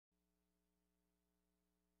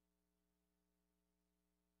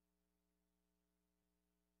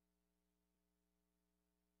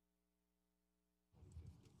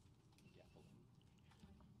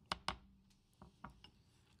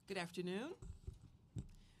Good afternoon.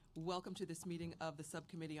 Welcome to this meeting of the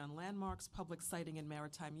Subcommittee on Landmarks, Public Siting, and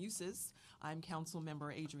Maritime Uses. I'm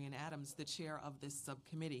Councilmember Adrienne Adams, the chair of this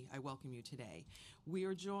subcommittee. I welcome you today. We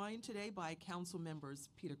are joined today by Council members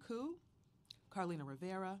Peter Koo, Carlina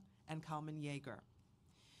Rivera, and Kalman Yeager.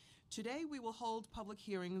 Today we will hold public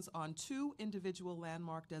hearings on 2 individual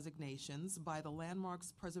landmark designations by the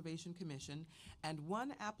Landmarks Preservation Commission and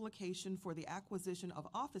 1 application for the acquisition of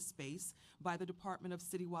office space by the Department of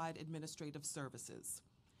Citywide Administrative Services.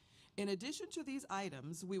 In addition to these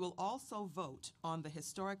items, we will also vote on the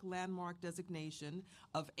historic landmark designation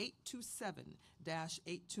of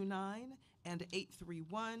 827-829 and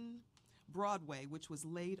 831 Broadway, which was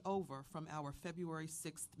laid over from our February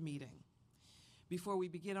 6th meeting. Before we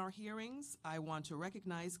begin our hearings, I want to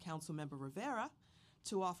recognize Councilmember Rivera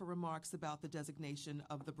to offer remarks about the designation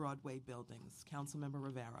of the Broadway buildings. Councilmember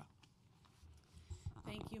Rivera.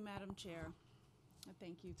 Thank you, Madam Chair. And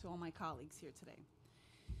thank you to all my colleagues here today.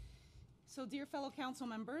 So, dear fellow council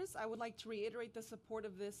members, I would like to reiterate the support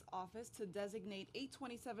of this office to designate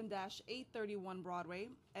 827-831 Broadway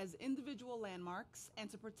as individual landmarks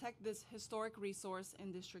and to protect this historic resource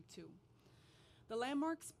in District 2. The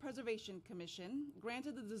Landmarks Preservation Commission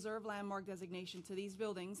granted the deserved landmark designation to these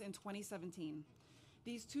buildings in 2017.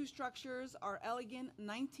 These 2 structures are elegant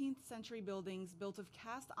 19th century buildings built of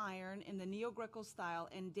cast iron in the Neo-Greco style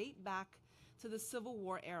and date back to the Civil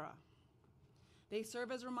War era. They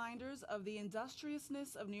serve as reminders of the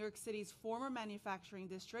industriousness of New York City's former manufacturing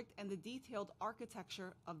district and the detailed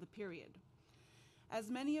architecture of the period. As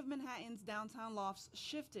many of Manhattan's downtown lofts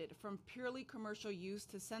shifted from purely commercial use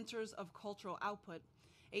to centers of cultural output,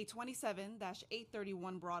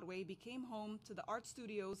 827-831 Broadway became home to the art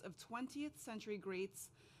studios of 20th century greats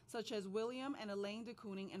such as William and Elaine de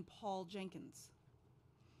Kooning and Paul Jenkins.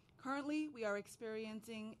 Currently, we are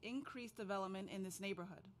experiencing increased development in this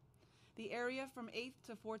neighborhood. The area from 8th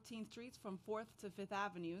to 14th Streets, from 4th to 5th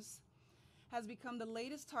Avenues, has become the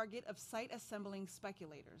latest target of site-assembling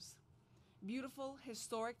speculators. Beautiful,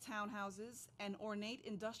 historic townhouses and ornate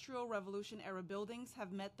Industrial Revolution-era buildings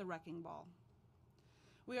have met the wrecking ball.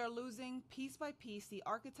 We are losing, piece by piece, the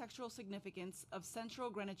architectural significance of Central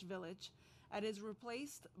Greenwich Village and is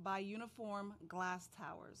replaced by uniform glass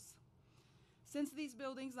towers. Since these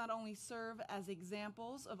buildings not only serve as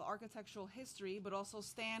examples of architectural history, but also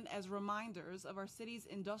stand as reminders of our city's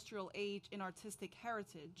industrial age and artistic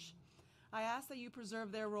heritage, I ask that you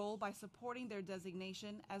preserve their role by supporting their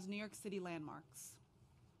designation as New York City landmarks.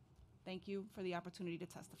 Thank you for the opportunity to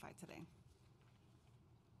testify today.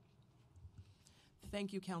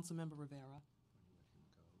 Thank you, Councilmember Rivera.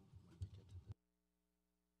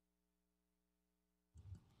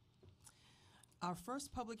 Our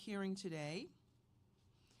first public hearing today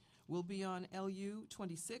will be on LU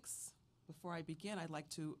 26. Before I begin, I'd like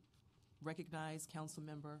to recognize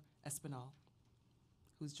Councilmember Espinal,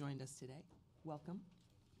 who's joined us today. Welcome.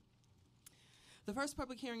 The first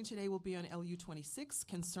public hearing today will be on LU 26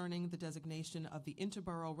 concerning the designation of the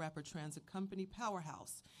Interborough Rapid Transit Company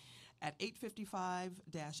Powerhouse at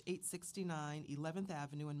 855-869 11th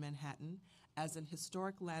Avenue in Manhattan as an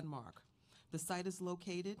historic landmark. The site is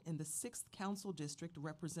located in the 6th Council District,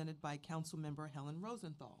 represented by Councilmember Helen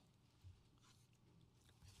Rosenthal.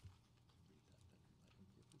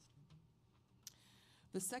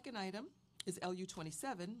 The second item is LU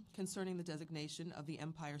 27, concerning the designation of the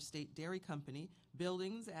Empire State Dairy Company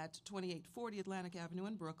buildings at 2840 Atlantic Avenue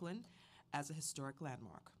in Brooklyn as a historic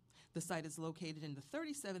landmark. The site is located in the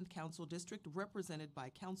 37th Council District, represented by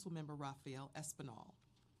Councilmember Raphael Espinal.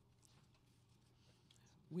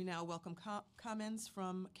 We now welcome comments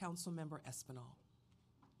from Councilmember Espinal.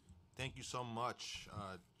 Thank you so much,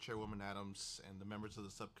 Chairwoman Adams and the members of the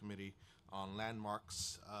subcommittee on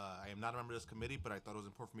landmarks. I am not a member of this committee, but I thought it was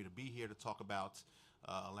important for me to be here to talk about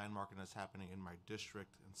a landmark that's happening in my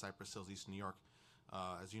district in Cypress Hills, East New York.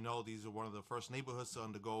 As you know, these are one of the first neighborhoods to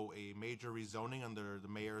undergo a major rezoning under the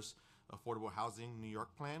mayor's Affordable Housing New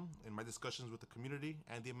York plan. In my discussions with the community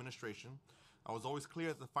and the administration, I was always clear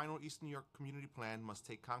that the final East New York community plan must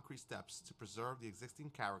take concrete steps to preserve the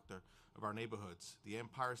existing character of our neighborhoods. The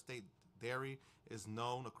Empire State Dairy is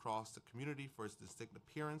known across the community for its distinct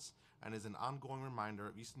appearance and is an ongoing reminder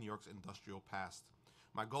of East New York's industrial past.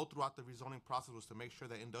 My goal throughout the rezoning process was to make sure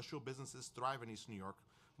that industrial businesses thrive in East New York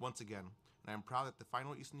once again, and I am proud that the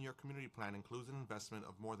final East New York community plan includes an investment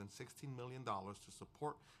of more than $16 million to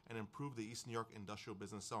support and improve the East New York industrial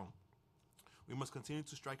business zone. We must continue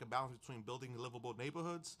to strike a balance between building livable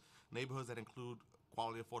neighborhoods that include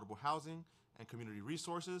quality affordable housing and community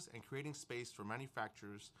resources, and creating space for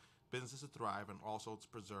manufacturers, businesses to thrive, and also to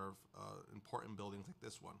preserve important buildings like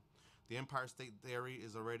this one. The Empire State Dairy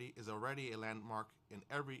is already a landmark in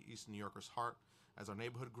every East New Yorker's heart. As our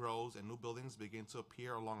neighborhood grows and new buildings begin to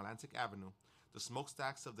appear along Atlantic Avenue, the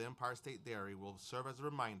smokestacks of the Empire State Dairy will serve as a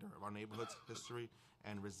reminder of our neighborhood's history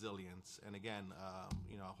and resilience. And again,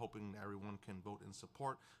 hoping everyone can vote in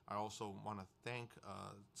support. I also want to thank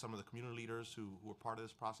some of the community leaders who were part of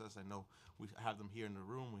this process. I know we have them here in the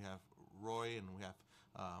room. We have Roy and we have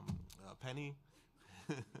Penny.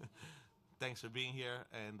 Thanks for being here,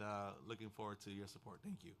 and looking forward to your support.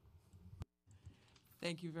 Thank you.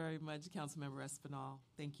 Thank you very much, Councilmember Espinal.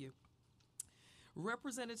 Thank you.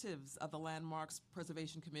 Representatives of the Landmarks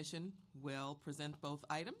Preservation Commission will present both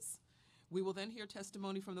items. We will then hear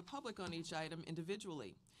testimony from the public on each item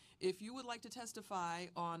individually. If you would like to testify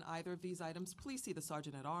on either of these items, please see the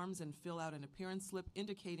Sergeant at Arms and fill out an appearance slip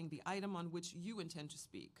indicating the item on which you intend to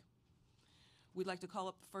speak. We'd like to call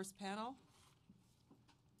up the first panel.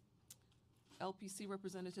 LPC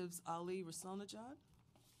Representatives Ali Rasulnajad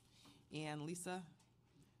and Lisa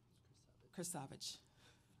Kersavage.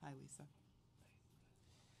 Hi, Lisa.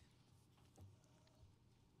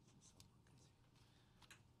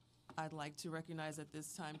 I'd like to recognize at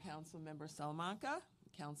this time Councilmember Salamanca,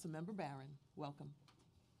 Councilmember Barron. Welcome.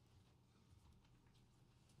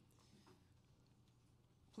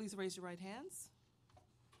 Please raise your right hands.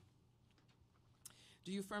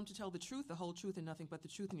 Do you affirm to tell the truth, the whole truth, and nothing but the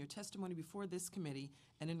truth in your testimony before this committee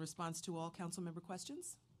and in response to all council member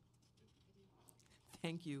questions?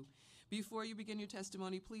 Thank you. Before you begin your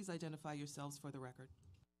testimony, please identify yourselves for the record.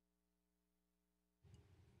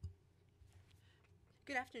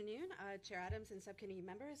 Good afternoon, Chair Adams and subcommittee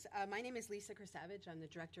members. My name is Lisa Kersavage. I'm the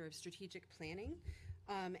Director of Strategic Planning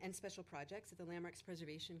and Special Projects at the Landmarks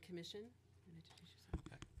Preservation Commission.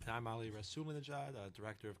 And I'm Ali Rasulnajad,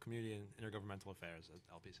 Director of Community and Intergovernmental Affairs at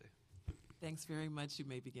LPC. Thanks very much. You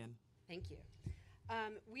may begin. Thank you.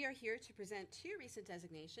 We are here to present two recent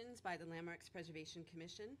designations by the Landmarks Preservation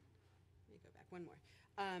Commission. Let me go back one more.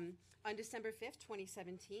 On December 5th,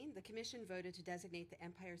 2017, the Commission voted to designate the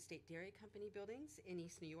Empire State Dairy Company buildings in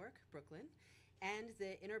East New York, Brooklyn, and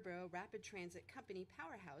the Interborough Rapid Transit Company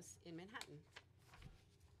Powerhouse in Manhattan.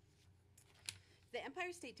 The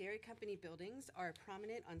Empire State Dairy Company buildings are a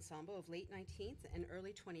prominent ensemble of late 19th and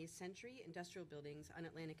early 20th century industrial buildings on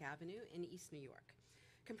Atlantic Avenue in East New York.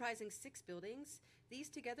 Comprising 6 buildings, these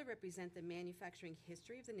together represent the manufacturing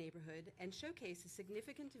history of the neighborhood and showcase a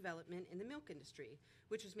significant development in the milk industry,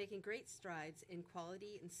 which was making great strides in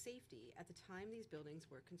quality and safety at the time these buildings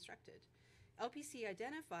were constructed. LPC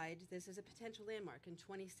identified this as a potential landmark in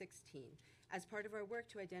 2016 as part of our work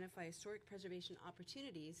to identify historic preservation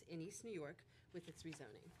opportunities in East New York with its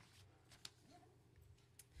rezoning.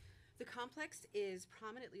 The complex is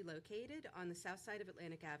prominently located on the south side of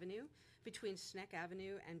Atlantic Avenue between Schneck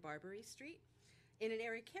Avenue and Barbary Street in an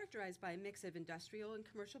area characterized by a mix of industrial and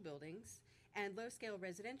commercial buildings and low-scale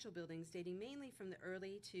residential buildings dating mainly from the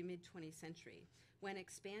early to mid-20th century, when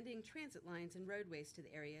expanding transit lines and roadways to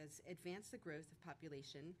the areas advanced the growth of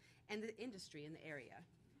population and the industry in the area.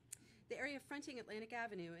 The area fronting Atlantic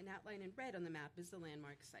Avenue and outlined in red on the map is the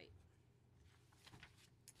landmark site.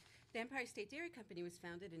 The Empire State Dairy Company was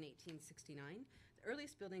founded in 1869. The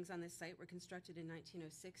earliest buildings on this site were constructed in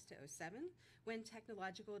 1906 to 07, when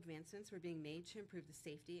technological advancements were being made to improve the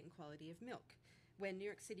safety and quality of milk, when New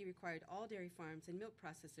York City required all dairy farms and milk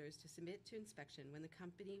processors to submit to inspection when the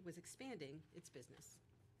company was expanding its business.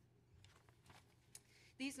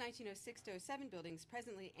 These 1906 to 07 buildings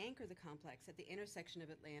presently anchor the complex at the intersection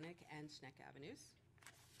of Atlantic and Schneck Avenues.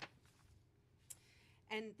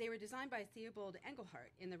 And they were designed by Theobald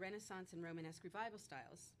Engelhardt in the Renaissance and Romanesque revival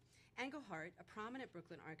styles. Engelhardt, a prominent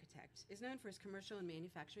Brooklyn architect, is known for his commercial and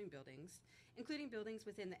manufacturing buildings, including buildings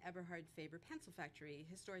within the Eberhard Faber Pencil Factory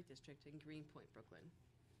Historic District in Greenpoint, Brooklyn.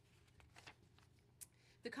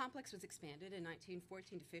 The complex was expanded in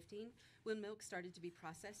 1914 to 15 when milk started to be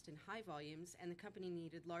processed in high volumes and the company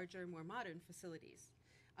needed larger, more modern facilities.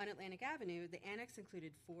 On Atlantic Avenue, the annex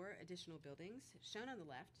included 4 additional buildings, shown on the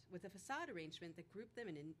left, with a facade arrangement that grouped them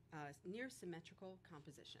in a near symmetrical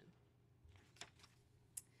composition.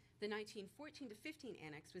 The 1914 to 15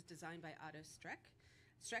 annex was designed by Otto Streck.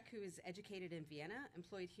 Streck, who is educated in Vienna,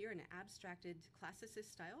 employed here an abstracted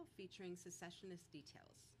classicist style featuring secessionist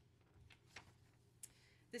details.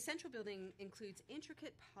 The central building includes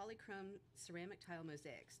intricate polychrome ceramic tile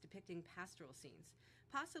mosaics depicting pastoral scenes,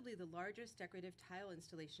 possibly the largest decorative tile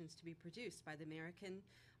installations to be produced by the American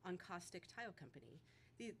Encaustic Tile Company.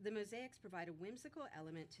 The mosaics provide a whimsical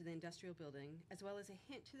element to the industrial building, as well as a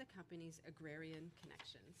hint to the company's agrarian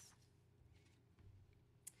connections.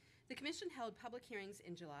 The Commission held public hearings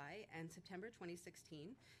in July and September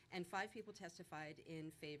 2016, and 5 people testified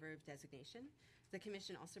in favor of designation. The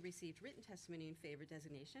Commission also received written testimony in favor of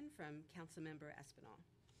designation from Councilmember Espinal.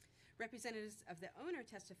 Representatives of the owner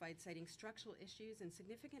testified citing structural issues and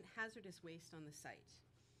significant hazardous waste on the site.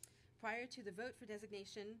 Prior to the vote for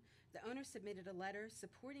designation, the owner submitted a letter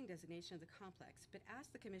supporting designation of the complex, but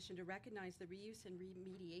asked the Commission to recognize the reuse and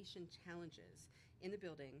remediation challenges in the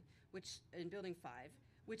building, in Building 5,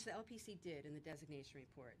 which the LPC did in the designation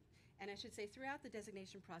report. And I should say, throughout the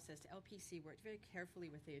designation process, the LPC worked very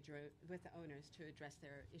carefully with the owners to address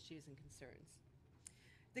their issues and concerns.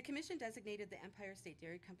 The Commission designated the Empire State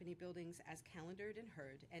Dairy Company buildings as calendared and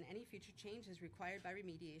heard, and any future changes required by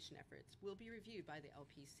remediation efforts will be reviewed by the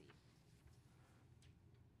LPC.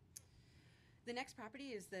 The next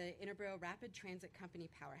property is the Interborough Rapid Transit Company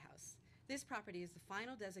Powerhouse. This property is the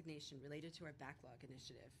final designation related to our backlog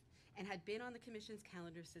initiative and had been on the Commission's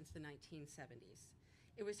calendar since the 1970s.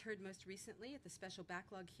 It was heard most recently at the special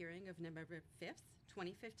backlog hearing of November 5th,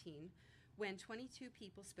 2015, when 22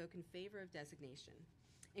 people spoke in favor of designation,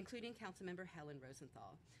 including Councilmember Helen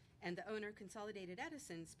Rosenthal, and the owner, Consolidated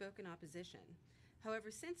Edison, spoke in opposition. However,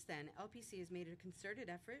 since then, LPC has made a concerted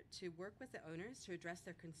effort to work with the owners to address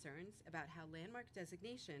their concerns about how landmark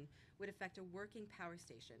designation would affect a working power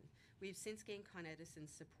station. We've since gained Con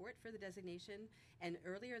Edison's support for the designation, and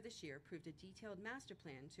earlier this year approved a detailed master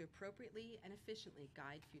plan to appropriately and efficiently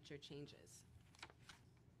guide future changes.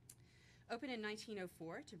 Opened in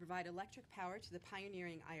 1904 to provide electric power to the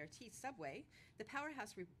pioneering IRT subway, the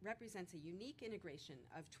powerhouse represents a unique integration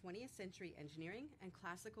of 20th century engineering and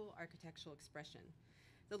classical architectural expression.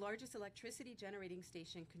 The largest electricity generating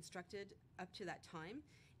station constructed up to that time,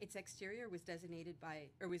 its exterior was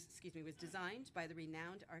designed by the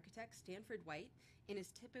renowned architect Stanford White in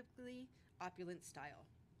his typically opulent style.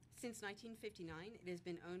 Since 1959, it has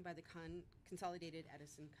been owned by the Consolidated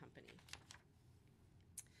Edison Company.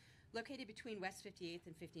 Located between West 58th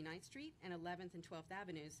and 59th Street and 11th and 12th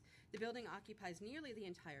Avenues, the building occupies nearly the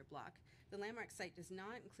entire block. The landmark site does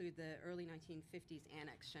not include the early 1950s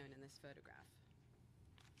annex shown in this photograph.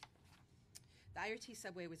 The IRT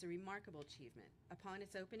subway was a remarkable achievement. Upon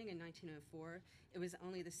its opening in 1904, it was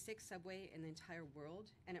only the 6th subway in the entire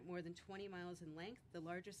world, and at more than 20 miles in length, the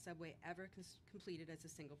largest subway ever completed as a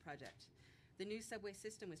single project. The new subway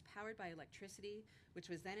system was powered by electricity, which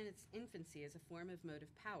was then in its infancy as a form of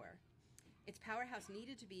motive power. Its powerhouse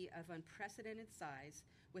needed to be of unprecedented size,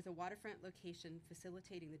 with a waterfront location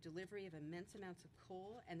facilitating the delivery of immense amounts of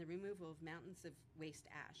coal and the removal of mountains of waste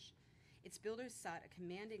ash. Its builders sought a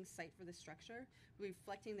commanding site for the structure,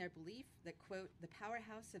 reflecting their belief that, quote, the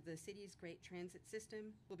powerhouse of the city's great transit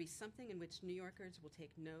system will be something in which New Yorkers will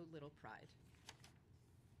take no little pride.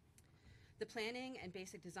 The planning and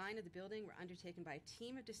basic design of the building were undertaken by a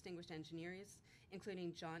team of distinguished engineers,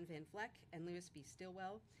 including John Van Vleck and Louis B.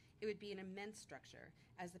 Stilwell. It would be an immense structure.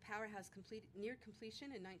 As the powerhouse neared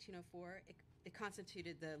completion in 1904, it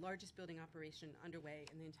constituted the largest building operation underway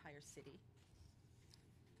in the entire city.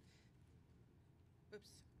 Oops,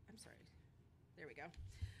 I'm sorry. There we go.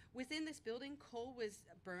 Within this building, coal was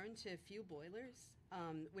burned to fuel boilers,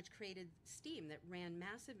 which created steam that ran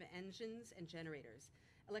massive engines and generators.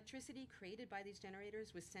 Electricity created by these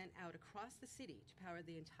generators was sent out across the city to power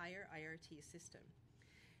the entire IRT system.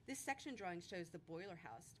 This section drawing shows the boiler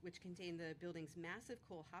house, which contained the building's massive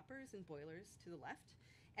coal hoppers and boilers to the left,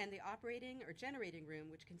 and the operating or generating room,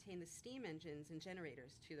 which contained the steam engines and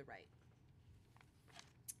generators to the right.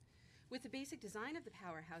 With the basic design of the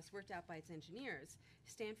powerhouse worked out by its engineers,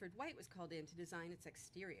 Stanford White was called in to design its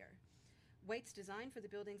exterior. White's design for the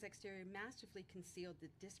building's exterior masterfully concealed the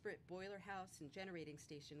disparate boiler house and generating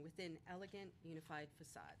station within elegant, unified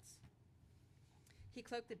facades. He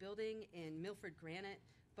cloaked the building in Milford granite,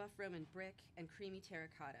 buff Roman brick, and creamy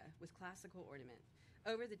terracotta with classical ornament.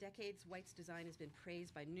 Over the decades, White's design has been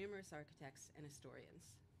praised by numerous architects and historians.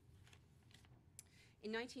 In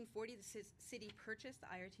 1940, the city purchased the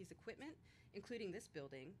IRT's equipment, including this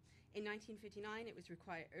building. In 1959, it was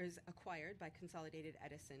acquired by Consolidated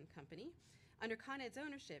Edison Company. Under Con Ed's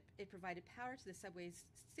ownership, it provided power to the subway's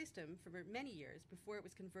system for many years before it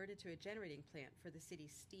was converted to a generating plant for the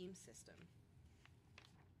city's steam system.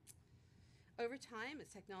 Over time, as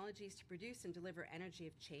technologies to produce and deliver energy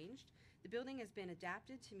have changed, the building has been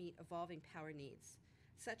adapted to meet evolving power needs.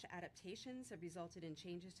 Such adaptations have resulted in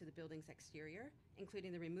changes to the building's exterior,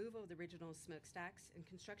 including the removal of the original smokestacks and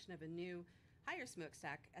construction of a new, higher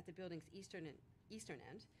smokestack at the building's eastern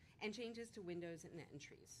end, and changes to windows and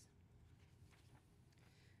entries.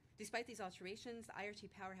 Despite these alterations, the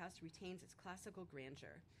IRT Powerhouse retains its classical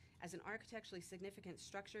grandeur. As an architecturally significant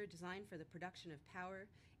structure designed for the production of power,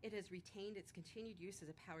 it has retained its continued use as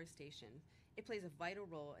a power station. It plays a vital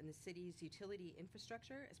role in the city's utility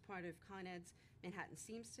infrastructure as part of Con Ed's Manhattan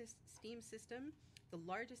Steam System, the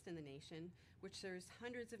largest in the nation, which serves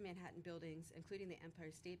hundreds of Manhattan buildings, including the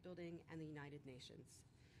Empire State Building and the United Nations.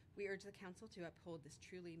 We urge the Council to uphold this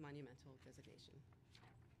truly monumental designation.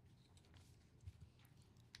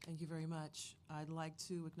 Thank you very much. I'd like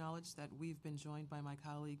to acknowledge that we've been joined by my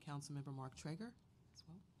colleague, Councilmember Mark Traeger, as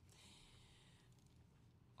well.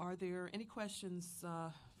 Are there any questions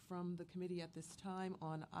from the committee at this time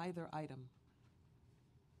on either item?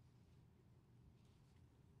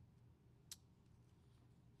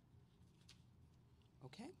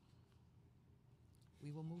 Okay.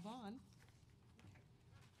 We will move on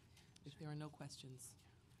if there are no questions.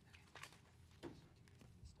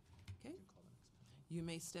 Okay. You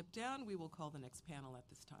may step down. We will call the next panel at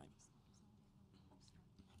this time.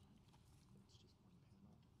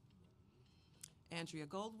 Andrea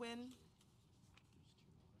Goldwyn.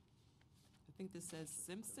 I think this says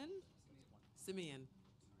Simpson? Simeon.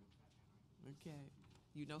 Okay.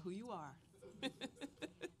 You know who you are.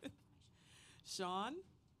 Sean?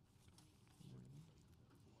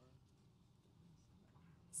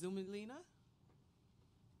 Zumelina?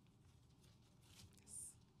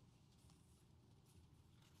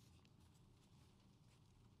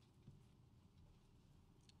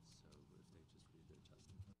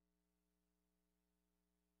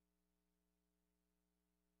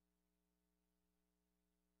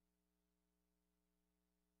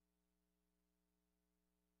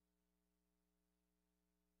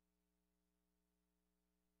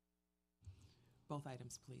 Both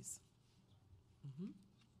items, please.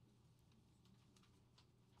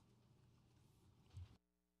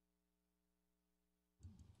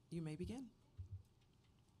 You may begin.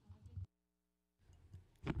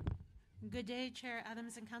 Good day, Chair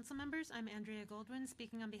Adams and council members. I'm Andrea Goldwyn,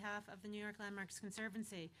 speaking on behalf of the New York Landmarks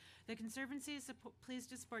Conservancy. The Conservancy is pleased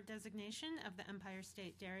to support designation of the Empire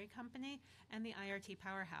State Dairy Company and the IRT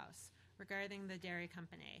Powerhouse. Regarding the dairy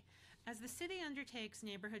company, as the city undertakes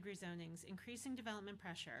neighborhood rezonings, increasing development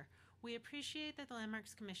pressure, we appreciate that the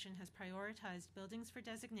Landmarks Commission has prioritized buildings for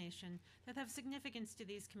designation that have significance to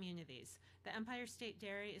these communities. The Empire State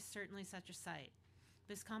Dairy is certainly such a site.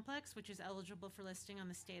 This complex, which is eligible for listing on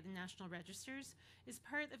the state and national registers, is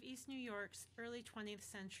part of East New York's early 20th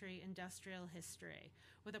century industrial history.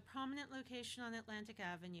 With a prominent location on Atlantic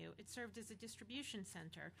Avenue, it served as a distribution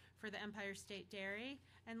center for the Empire State Dairy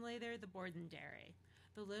and later the Borden Dairy.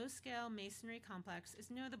 The low-scale masonry complex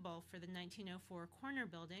is notable for the 1904 corner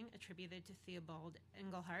building attributed to Theobald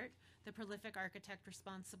Engelhart, the prolific architect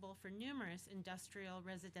responsible for numerous industrial,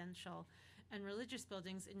 residential, and religious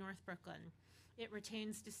buildings in North Brooklyn. It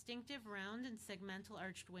retains distinctive round and segmental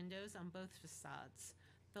arched windows on both facades.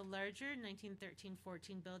 The larger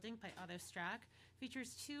 1913-14 building by Otto Strack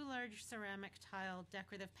features two large ceramic tile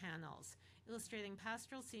decorative panels, illustrating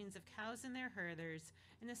pastoral scenes of cows and their herders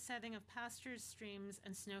in a setting of pastures, streams,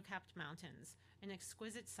 and snow-capped mountains, an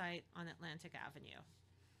exquisite site on Atlantic Avenue.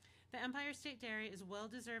 The Empire State Dairy is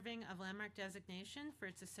well-deserving of landmark designation for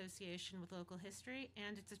its association with local history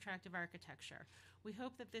and its attractive architecture. We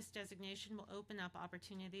hope that this designation will open up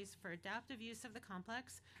opportunities for adaptive use of the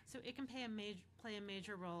complex so it can play a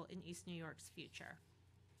major role in East New York's future.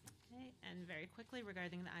 Okay, and very quickly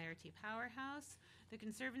regarding the IRT Powerhouse, the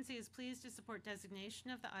Conservancy is pleased to support designation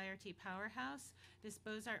of the IRT Powerhouse. This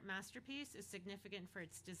Beaux-Arts masterpiece is significant for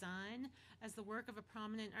its design as the work of a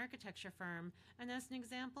prominent architecture firm and as an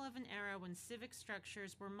example of an era when civic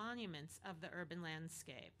structures were monuments of the urban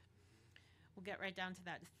landscape. We'll get right down to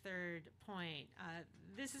that third point.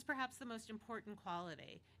 This is perhaps the most important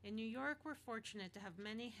quality. In New York, we're fortunate to have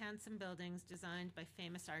many handsome buildings designed by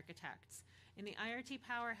famous architects. In the IRT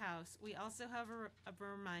Powerhouse, we also have a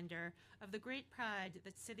reminder of the great pride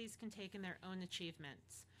that cities can take in their own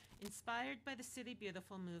achievements. Inspired by the City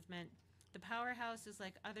Beautiful movement, the Powerhouse is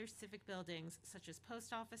like other civic buildings, such as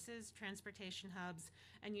post offices, transportation hubs,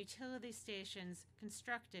 and utility stations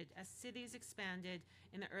constructed as cities expanded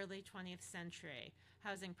in the early 20th century,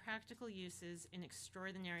 housing practical uses in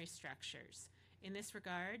extraordinary structures. In this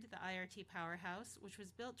regard, the IRT Powerhouse, which was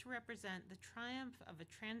built to represent the triumph of a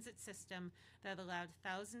transit system that allowed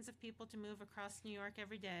thousands of people to move across New York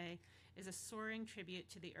every day, is a soaring tribute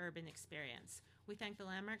to the urban experience. We thank the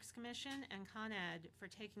Landmarks Commission and Con Ed for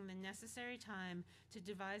taking the necessary time to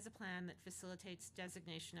devise a plan that facilitates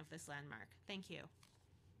designation of this landmark. Thank you.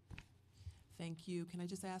 Thank you. Can I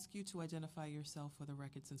just ask you to identify yourself for the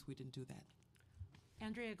record since we didn't do that?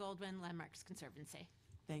 Andrea Goldwyn, Landmarks Conservancy.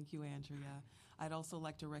 Thank you, Andrea. I'd also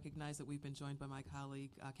like to recognize that we've been joined by my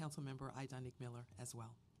colleague, Councilmember Idonique Miller, as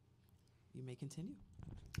well. You may continue.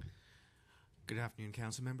 Good afternoon,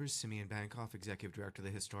 council members. Simeon Bankoff, Executive Director of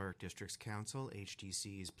the Historic Districts Council.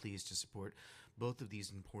 HDC is pleased to support both of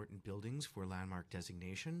these important buildings for landmark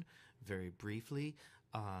designation. Very briefly,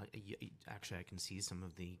 actually, I can see some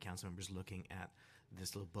of the council members looking at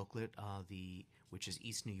this little booklet, which is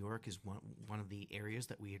East New York, is one of the areas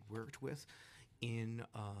that we had worked with in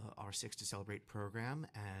our Six to Celebrate program,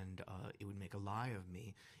 and it would make a lie of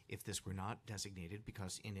me if this were not designated,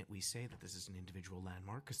 because in it we say that this is an individual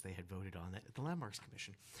landmark because they had voted on it at the Landmarks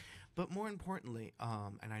Commission. But more importantly,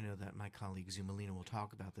 and I know that my colleague Zumalina will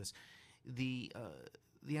talk about this,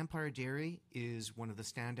 the Empire Dairy is one of the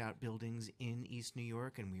standout buildings in East New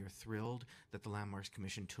York, and we are thrilled that the Landmarks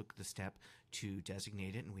Commission took the step to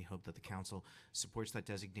designate it, and we hope that the council supports that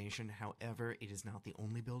designation. However, it is not the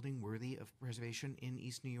only building worthy of preservation in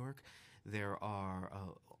East New York. There are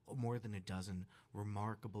more than a dozen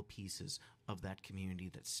remarkable pieces of that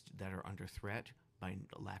community that are under threat by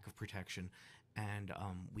lack of protection, and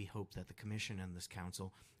we hope that the commission and this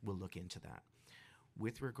council will look into that.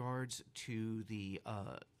 With regards to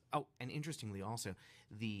and interestingly also,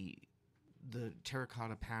 the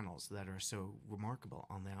terracotta panels that are so remarkable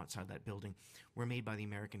on the outside of that building were made by the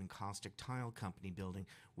American Encaustic Tile Company building,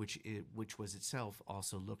 which was itself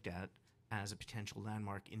also looked at as a potential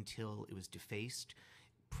landmark until it was defaced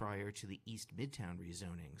prior to the East Midtown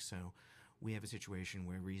rezoning. So we have a situation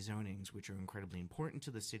where rezonings, which are incredibly important to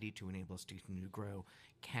the city to enable us to continue to grow,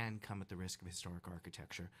 can come at the risk of historic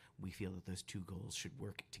architecture. We feel that those two goals should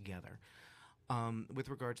work together. With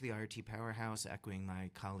regard to the IRT Powerhouse, echoing my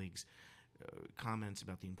colleagues' comments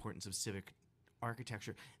about the importance of civic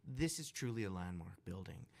architecture, this is truly a landmark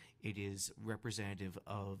building. It is representative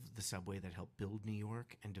of the subway that helped build New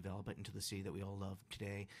York and develop it into the city that we all love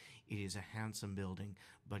today. It is a handsome building,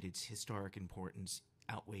 but its historic importance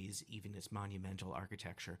outweighs even its monumental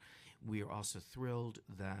architecture. We are also thrilled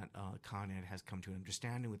that Con Ed has come to an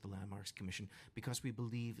understanding with the Landmarks Commission, because we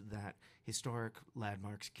believe that historic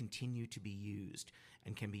landmarks continue to be used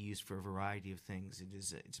and can be used for a variety of things.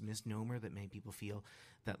 It's a misnomer that many people feel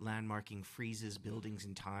that landmarking freezes buildings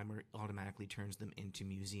in time or automatically turns them into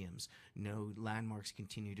museums. No, landmarks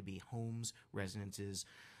continue to be homes, residences,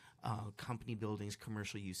 company buildings,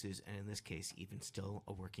 commercial uses, and in this case, even still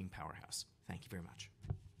a working powerhouse. Thank you very much.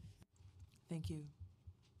 Thank you.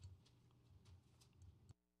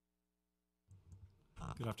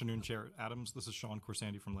 Good afternoon, Chair Adams. This is Sean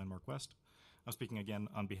Corsandi from Landmark West. I'm speaking again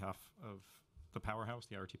on behalf of the Powerhouse,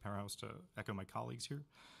 the IRT Powerhouse, to echo my colleagues here.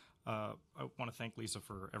 I want to thank Lisa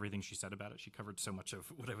for everything she said about it. She covered so much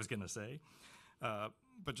of what I was going to say.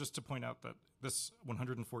 But just to point out that this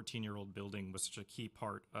 114-year-old building was such a key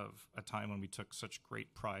part of a time when we took such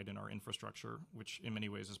great pride in our infrastructure, which in many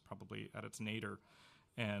ways is probably at its nadir.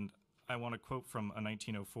 And I want to quote from a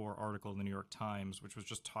 1904 article in the New York Times, which was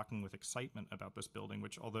just talking with excitement about this building,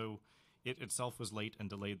 which, although it itself was late and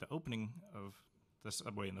delayed the opening of the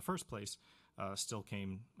subway in the first place, still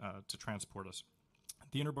came to transport us.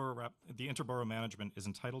 The interborough management is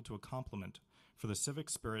entitled to a compliment for the civic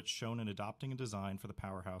spirit shown in adopting a design for the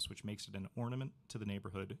powerhouse which makes it an ornament to the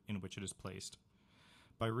neighborhood in which it is placed.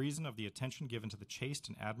 By reason of the attention given to the chaste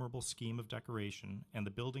and admirable scheme of decoration and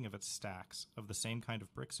the building of its stacks of the same kind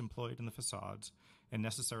of bricks employed in the facades, and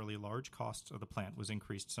necessarily large costs of the plant was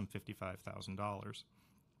increased some $55,000.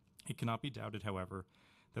 It cannot be doubted, however,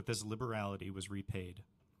 that this liberality was repaid.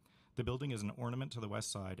 The building is an ornament to the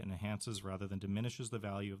west side and enhances rather than diminishes the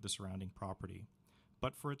value of the surrounding property.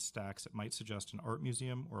 But for its stacks, it might suggest an art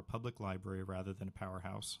museum or a public library rather than a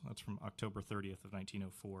powerhouse. That's from October 30th of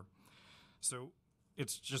 1904. So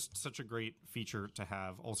it's just such a great feature to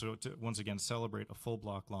have. Also, to once again celebrate a full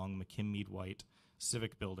block long McKim-Mead White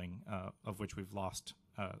civic building, of which we've lost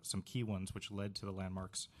some key ones, which led to the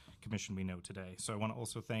Landmarks Commission we know today. So I want to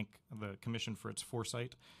also thank the Commission for its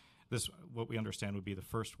foresight. This, what we understand, would be the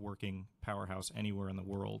first working powerhouse anywhere in the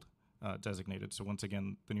world designated. So once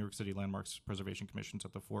again, the New York City Landmarks Preservation Commission's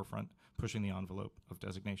at the forefront, pushing the envelope of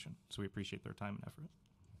designation. So we appreciate their time and effort.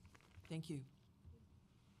 Thank you.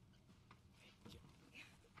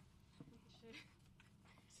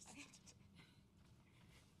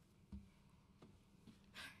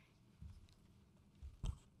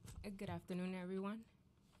 Good afternoon, everyone.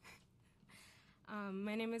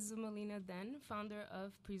 My name is Zumalina Den, founder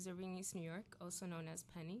of Preserving East New York, also known as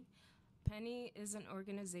Penny. Penny is an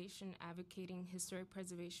organization advocating historic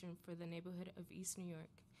preservation for the neighborhood of East New York.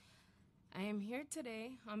 I am here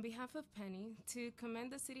today on behalf of Penny to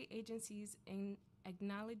commend the city agencies in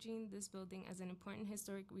acknowledging this building as an important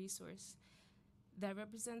historic resource that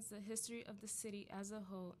represents the history of the city as a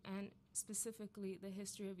whole and specifically the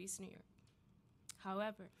history of East New York.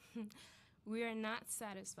 However, we are not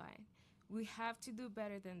satisfied. We have to do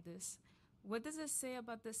better than this. What does it say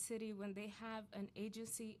about the city when they have an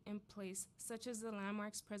agency in place, such as the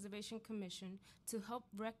Landmarks Preservation Commission, to help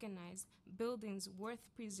recognize buildings worth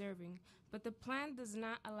preserving, but the plan does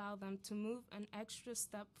not allow them to move an extra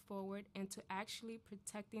step forward into actually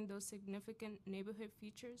protecting those significant neighborhood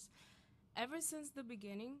features? Ever since the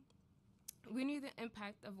beginning, we knew the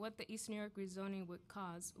impact of what the East New York rezoning would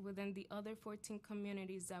cause within the other 14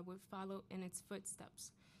 communities that would follow in its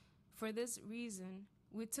footsteps. For this reason,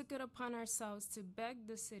 we took it upon ourselves to beg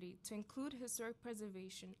the city to include historic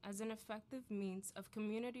preservation as an effective means of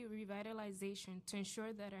community revitalization to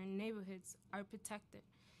ensure that our neighborhoods are protected.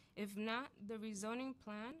 If not, the rezoning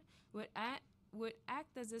plan would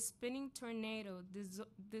act as a spinning tornado,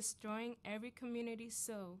 destroying every community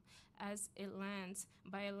so as it lands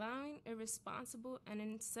by allowing irresponsible and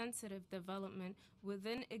insensitive development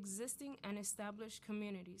within existing and established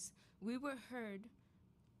communities. We were heard,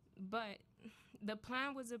 but the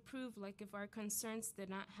plan was approved like if our concerns did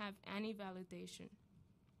not have any validation.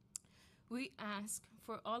 We asked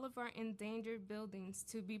for all of our endangered buildings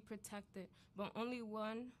to be protected, but only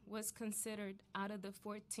one was considered out of the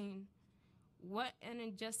 14. What an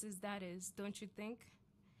injustice that is, don't you think?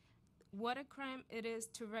 What a crime it is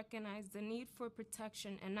to recognize the need for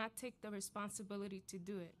protection and not take the responsibility to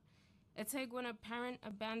do it. It's like when a parent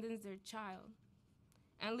abandons their child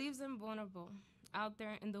and leaves them vulnerable out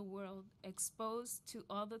there in the world, exposed to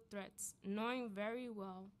all the threats, knowing very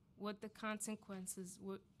well what the consequences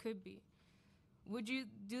could be. Would you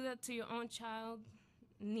do that to your own child,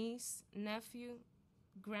 niece, nephew,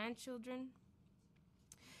 grandchildren?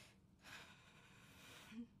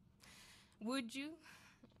 Would you?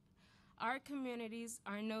 Our communities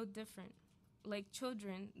are no different. Like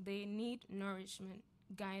children, they need nourishment,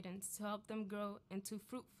 guidance to help them grow into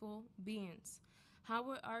fruitful beings. How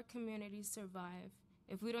will our communities survive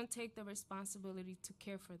if we don't take the responsibility to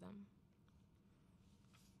care for them?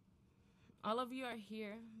 All of you are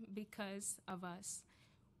here because of us.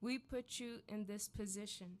 We put you in this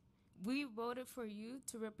position. We voted for you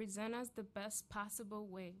to represent us the best possible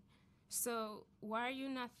way. So why are you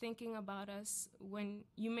not thinking about us when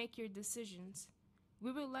you make your decisions?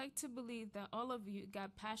 We would like to believe that all of you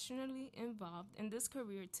got passionately involved in this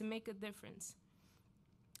career to make a difference.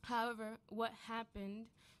 However, what happened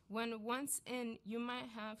when once in, you might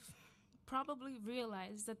have probably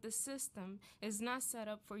realized that the system is not set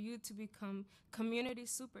up for you to become community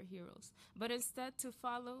superheroes, but instead to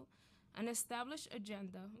follow an established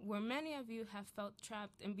agenda where many of you have felt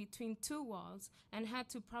trapped in between two walls and had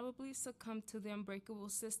to probably succumb to the unbreakable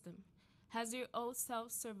system. Has your old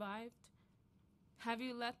self survived? Have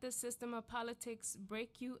you let the system of politics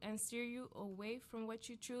break you and steer you away from what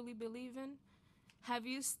you truly believe in? Have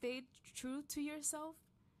you stayed true to yourself?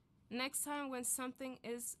 Next time when something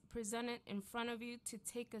is presented in front of you to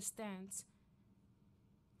take a stance,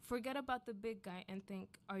 forget about the big guy and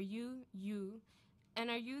think, are you you? And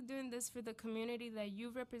are you doing this for the community that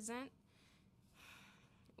you represent?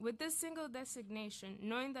 With this single designation,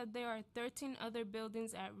 knowing that there are 13 other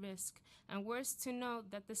buildings at risk, and worse to know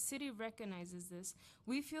that the city recognizes this,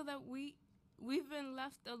 we feel that we've been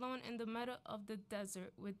left alone in the middle of the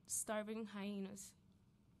desert with starving hyenas.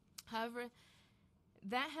 However,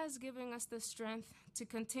 that has given us the strength to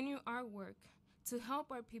continue our work, to help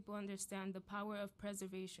our people understand the power of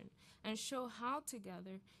preservation and show how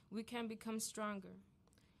together we can become stronger.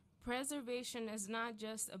 Preservation is not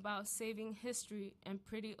just about saving history and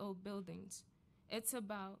pretty old buildings. It's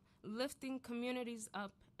about lifting communities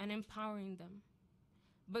up and empowering them.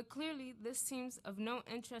 But clearly, this seems of no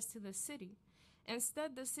interest to the city.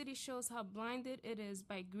 Instead, the city shows how blinded it is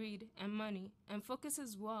by greed and money and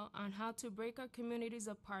focuses well on how to break our communities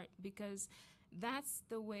apart because that's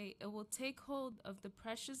the way it will take hold of the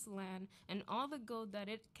precious land and all the gold that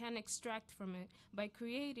it can extract from it by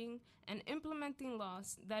creating and implementing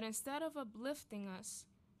laws that instead of uplifting us,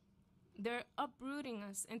 they're uprooting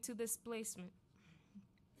us into displacement.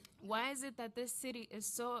 Why is it that this city is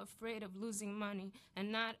so afraid of losing money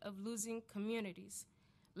and not of losing communities?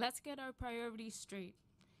 Let's get our priorities straight,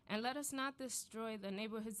 and let us not destroy the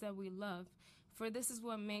neighborhoods that we love, for this is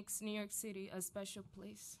what makes New York City a special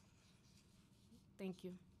place. Thank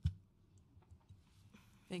you.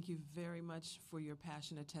 Thank you very much for your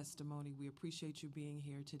passionate testimony. We appreciate you being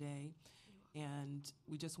here today, and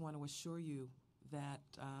we just want to assure you that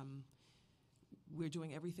we're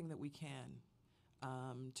doing everything that we can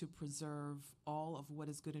to preserve all of what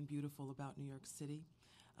is good and beautiful about New York City.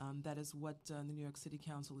 That is what the New York City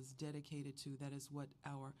Council is dedicated to. That is what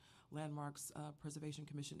our Landmarks Preservation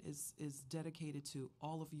Commission is dedicated to.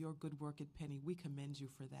 All of your good work at Penny, we commend you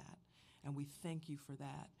for that, and we thank you for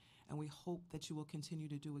that. And we hope that you will continue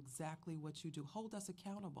to do exactly what you do. Hold us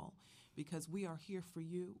accountable, because we are here for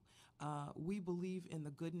you. We believe in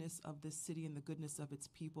the goodness of this city and the goodness of its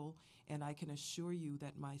people, and I can assure you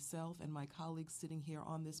that myself and my colleagues sitting here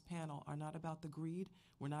on this panel are not about the greed.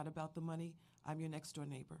 We're not about the money. I'm your next door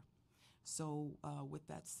neighbor. So with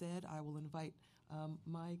that said, I will invite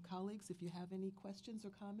my colleagues if you have any questions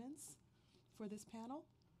or comments for this panel.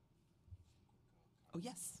 Oh,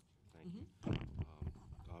 yes. Thank you.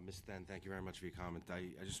 Ms. Then, thank you very much for your comment.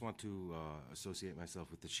 I just want to associate myself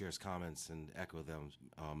with the chair's comments and echo them,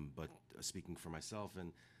 but speaking for myself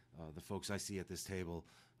and the folks I see at this table,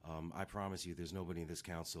 I promise you there's nobody in this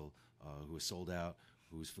council who is sold out,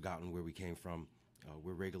 who's forgotten where we came from.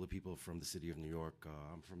 We're regular people from the city of New York.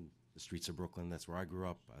 I'm from the streets of Brooklyn. That's where I grew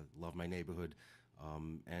up. I love my neighborhood.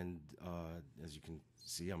 And as you can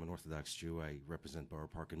see, I'm an Orthodox Jew. I represent Borough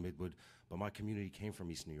Park and Midwood, but my community came from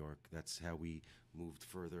East New York. That's how we moved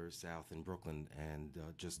further south in Brooklyn. And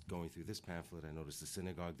just going through this pamphlet, I noticed the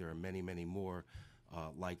synagogue. There are many, many more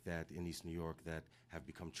like that in East New York that have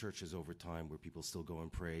become churches over time, where people still go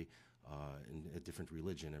and pray in a different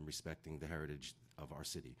religion and respecting the heritage of our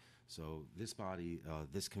city. So this body,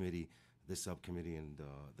 this committee, this subcommittee, and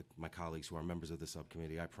my colleagues who are members of the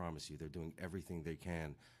subcommittee, I promise you, they're doing everything they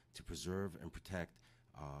can to preserve and protect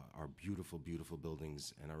our beautiful, beautiful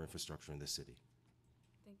buildings and our infrastructure in this city.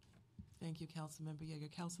 Thank you. Thank you, Councilmember Yeager.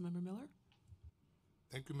 Councilmember Miller?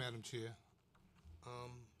 Thank you, Madam Chair.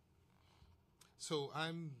 So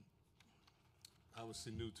I'm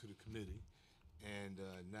obviously new to the committee and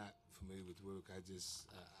not familiar with the work.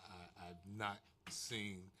 I've not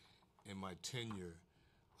seen in my tenure,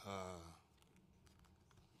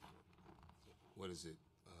 what is it,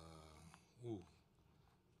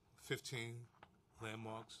 15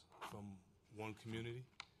 landmarks from one community?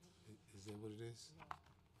 Is that what it is?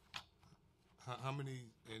 How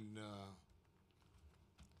many in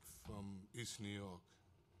from East New York?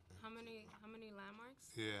 How many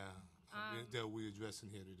landmarks? Yeah, that we're addressing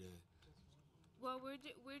here today. Well,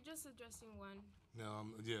 we're just addressing one. No,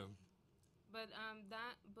 yeah. But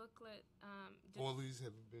that booklet. All these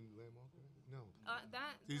have been landmarked? No.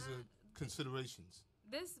 These are considerations.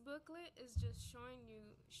 This booklet is just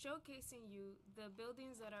showcasing you the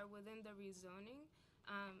buildings that are within the rezoning,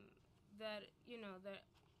 that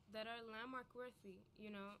that are landmark worthy,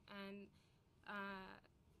 and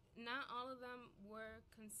not all of them were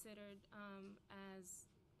considered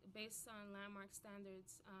as based on landmark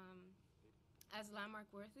standards as landmark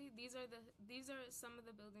worthy. These are some of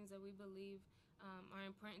the buildings that we believe are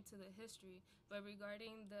important to the history. But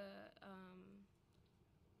regarding the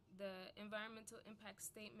environmental impact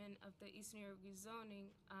statement of the East New York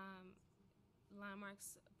rezoning,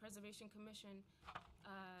 Landmarks Preservation Commission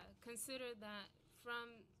considered that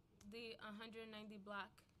from the 190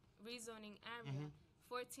 block rezoning area,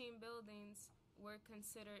 14 buildings were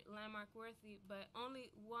considered landmark worthy, but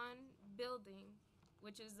only one building,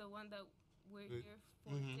 which is the one that we're here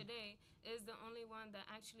for today, is the only one that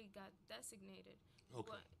actually got designated.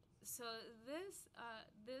 Okay. So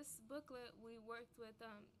this booklet, we worked with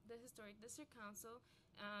the Historic District Council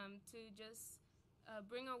to just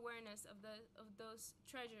bring awareness of those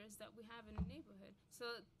treasures that we have in the neighborhood.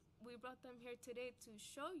 So we brought them here today to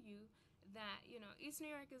show you that East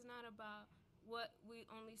New York is not about what we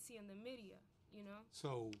only see in the media.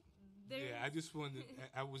 So I just wanted.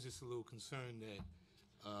 I was just a little concerned that.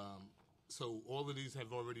 So all of these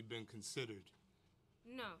have already been considered.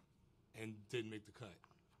 No. And didn't make the cut.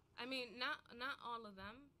 I mean, not all of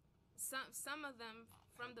them. Some of them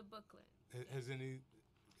from the booklet. Has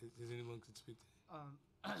anyone could speak to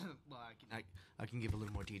that? Well, I can give a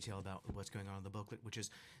little more detail about what's going on in the booklet, which is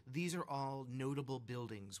these are all notable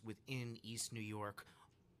buildings within East New York.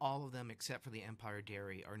 All of them, except for the Empire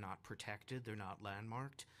Dairy, are not protected. They're not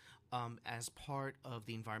landmarked. As part of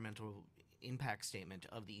the environmental impact statement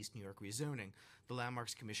of the East New York rezoning, the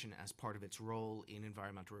Landmarks Commission, as part of its role in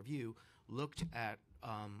environmental review, looked at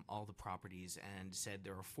all the properties and said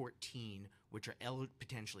there are 14 which are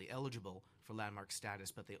potentially eligible for landmark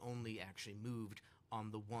status, but they only actually moved on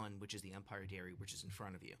the one, which is the Empire Dairy, which is in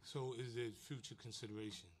front of you. So is it future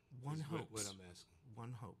consideration? One hopes. What I'm asking.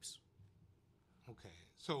 One hopes. Okay.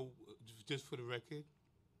 So just for the record,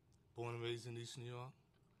 born and raised in East New York.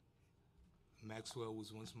 Maxwell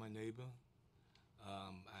was once my neighbor.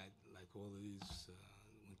 I, like all of these,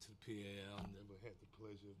 went to the PAL. Never had the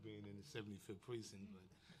pleasure of being in the 75th precinct, but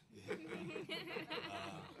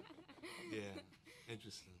yeah.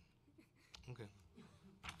 Interesting. Okay.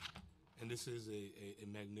 And this is a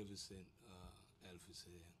magnificent edifice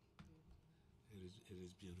here. It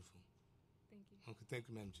is beautiful. Thank you. Okay, thank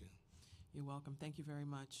you, Madam Chair. You're welcome. Thank you very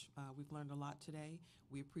much. We've learned a lot today.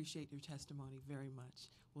 We appreciate your testimony very much.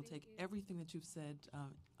 We'll Thank take you. everything that you've said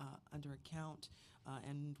under account,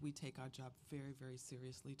 and we take our job very, very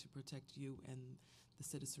seriously to protect you and the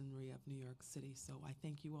citizenry of New York City. So I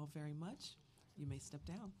thank you all very much. You may step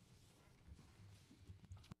down.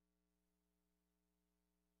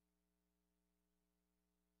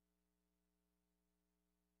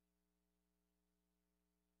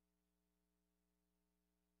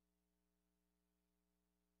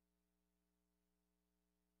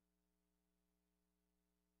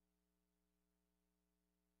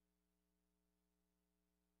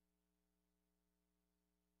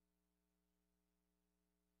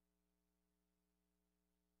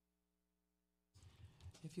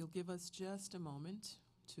 If you'll give us just a moment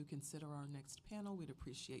to consider our next panel, we'd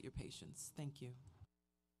appreciate your patience. Thank you.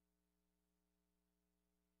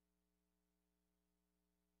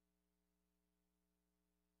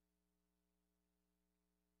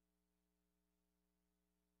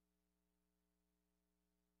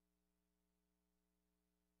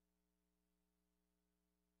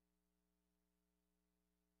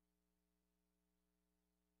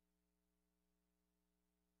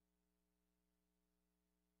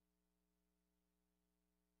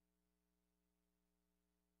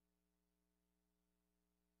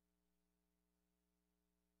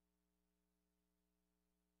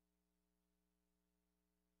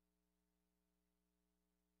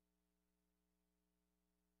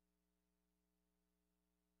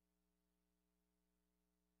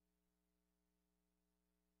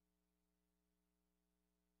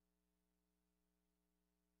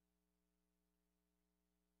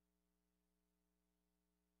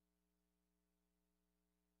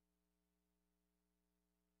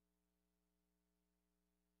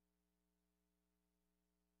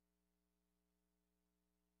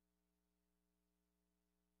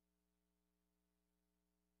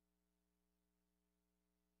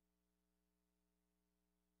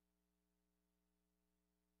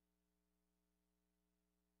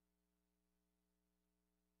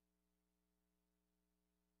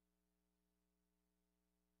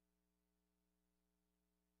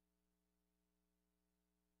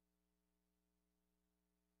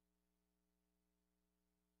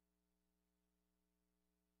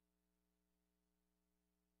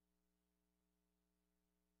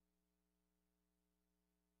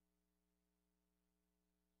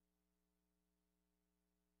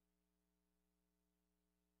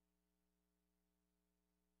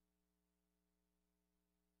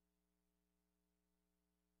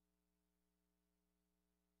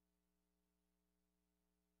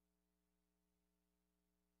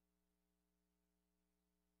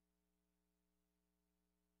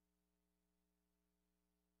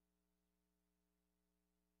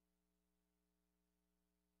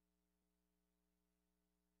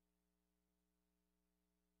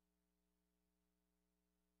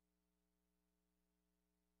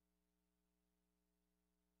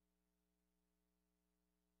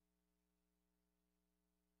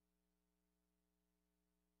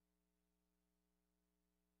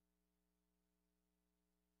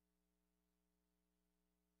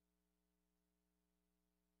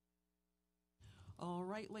 All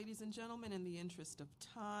right, ladies and gentlemen, in the interest of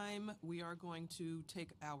time, we are going to take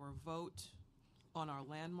our vote on our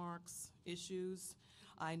landmarks issues.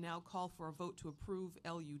 I now call for a vote to approve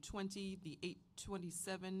LU 20, the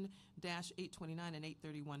 827-829 and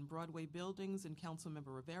 831 Broadway buildings in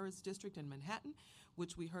Councilmember Rivera's district in Manhattan,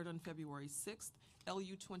 which we heard on February 6th,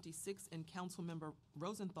 LU 26 in Councilmember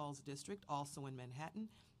Rosenthal's district, also in Manhattan,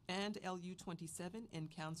 and LU 27 in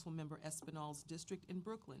Councilmember Espinal's district in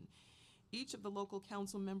Brooklyn. Each of the local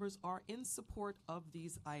council members are in support of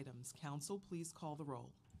these items. Council, please call the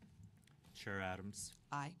roll. Chair Adams.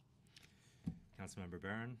 Aye. Councilmember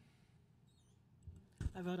Barron.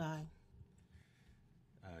 I vote aye.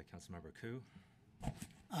 Councilmember Koo.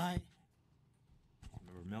 Aye.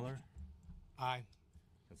 Member Miller. Aye.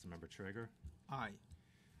 Councilmember Traeger. Aye.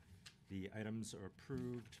 The items are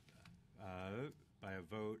approved by a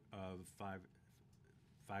vote of five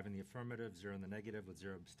in the affirmative, 0 in the negative, with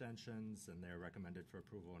 0 abstentions, and they're recommended for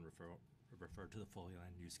approval and referred to the Full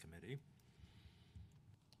Land Use Committee.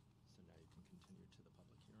 So now you can continue to the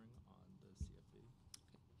public hearing on the CFB.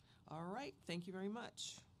 All right, thank you very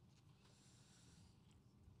much.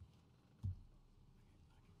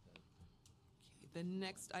 Okay, the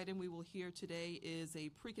next item we will hear today is a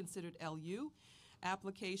pre-considered LU.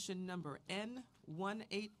 Application number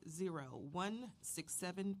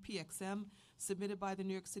N180167PXM, submitted by the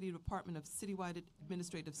New York City Department of Citywide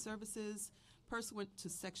Administrative Services pursuant to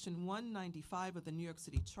Section 195 of the New York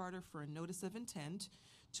City Charter for a notice of intent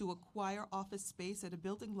to acquire office space at a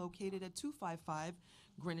building located at 255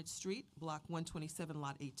 Greenwich Street, Block 127,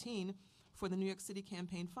 Lot 18, for the New York City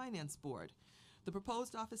Campaign Finance Board. The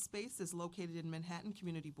proposed office space is located in Manhattan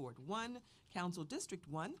Community Board 1, Council District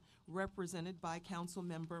 1, represented by Council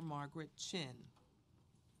Member Margaret Chin.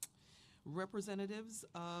 Representatives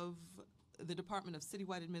of the Department of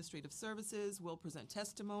Citywide Administrative Services will present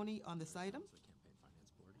testimony on this item.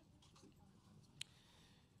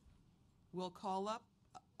 We'll call up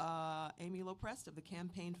Amy Loprest of the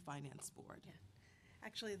Campaign Finance Board. Yeah.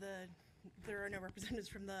 Actually, there are no representatives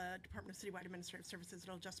from the Department of Citywide Administrative Services.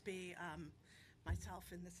 It'll just be myself,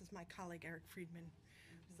 and this is my colleague, Eric Friedman,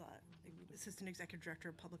 who's the Assistant Executive Director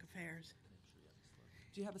of Public Affairs.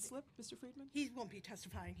 Do you have a slip, Mr. Friedman? He won't be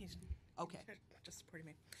testifying. He's okay. Just supporting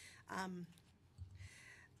me.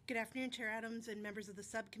 Good afternoon, Chair Adams and members of the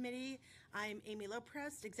subcommittee. I'm Amy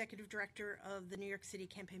Loprest, Executive Director of the New York City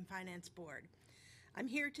Campaign Finance Board. I'm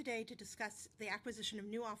here today to discuss the acquisition of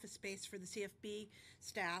new office space for the CFB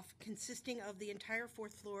staff, consisting of the entire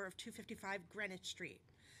fourth floor of 255 Greenwich Street.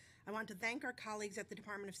 I want to thank our colleagues at the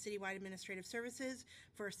Department of Citywide Administrative Services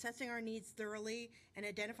for assessing our needs thoroughly and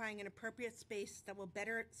identifying an appropriate space that will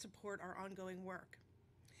better support our ongoing work.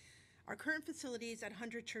 Our current facilities at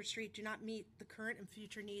 100 Church Street do not meet the current and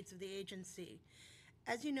future needs of the agency.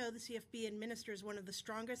 As you know, the CFB administers one of the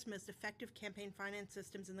strongest, most effective campaign finance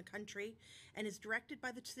systems in the country and is directed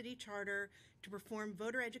by the city charter to perform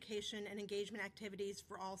voter education and engagement activities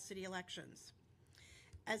for all city elections.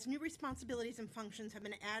 As new responsibilities and functions have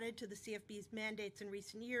been added to the CFB's mandates in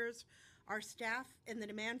recent years, our staff and the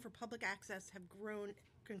demand for public access have grown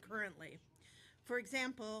concurrently. For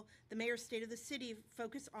example, the Mayor's State of the City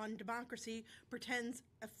focus on democracy portends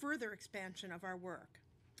a further expansion of our work.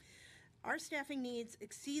 Our staffing needs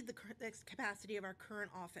exceed the capacity of our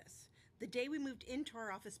current office. The day we moved into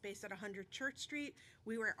our office space at 100 Church Street,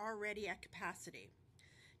 we were already at capacity.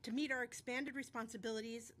 To meet our expanded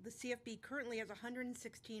responsibilities, the CFB currently has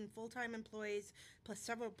 116 full-time employees, plus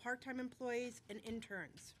several part-time employees and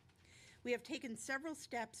interns. We have taken several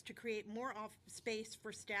steps to create more office space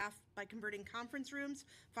for staff by converting conference rooms,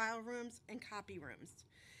 file rooms, and copy rooms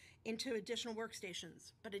into additional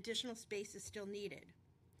workstations, but additional space is still needed.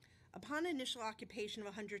 Upon initial occupation of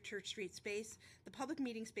 100 Church Street space, the public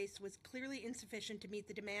meeting space was clearly insufficient to meet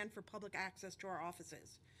the demand for public access to our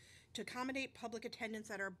offices. To accommodate public attendance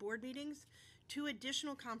at our board meetings, 2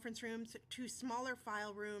 additional conference rooms, 2 smaller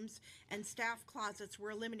file rooms, and staff closets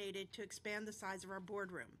were eliminated to expand the size of our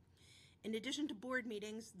boardroom. In addition to board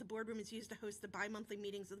meetings, the boardroom is used to host the bi-monthly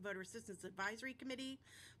meetings of the Voter Assistance Advisory Committee,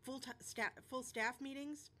 full staff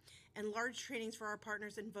meetings, and large trainings for our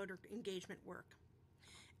partners in voter engagement work.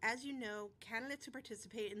 As you know, candidates who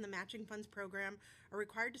participate in the Matching Funds program are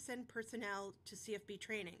required to send personnel to CFB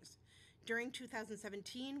trainings. During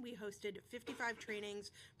 2017, we hosted 55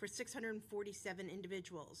 trainings for 647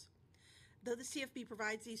 individuals. Though the CFB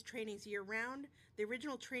provides these trainings year-round, the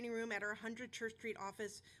original training room at our 100 Church Street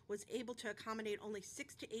office was able to accommodate only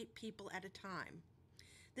 6 to 8 people at a time.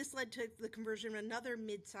 This led to the conversion of another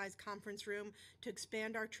mid-sized conference room to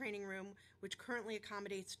expand our training room, which currently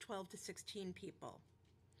accommodates 12 to 16 people.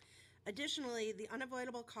 Additionally, the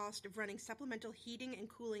unavoidable cost of running supplemental heating and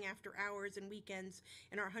cooling after hours and weekends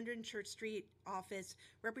in our 100 Church Street office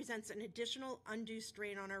represents an additional undue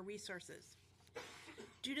strain on our resources.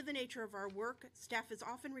 Due to the nature of our work, staff is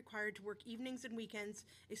often required to work evenings and weekends,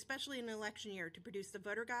 especially in an election year, to produce the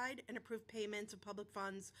voter guide and approve payments of public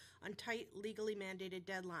funds on tight, legally mandated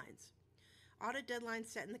deadlines. Audit deadlines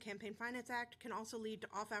set in the Campaign Finance Act can also lead to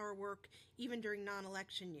off-hour work even during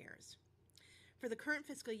non-election years. For the current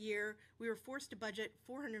fiscal year, we were forced to budget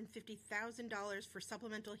 $450,000 for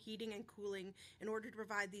supplemental heating and cooling in order to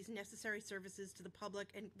provide these necessary services to the public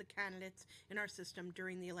and the candidates in our system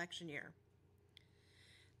during the election year.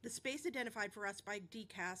 The space identified for us by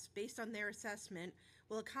DCAS, based on their assessment,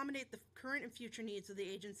 will accommodate the current and future needs of the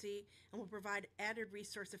agency and will provide added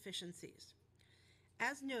resource efficiencies.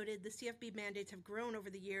 As noted, the CFB mandates have grown over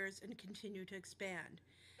the years and continue to expand.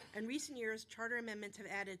 In recent years, charter amendments have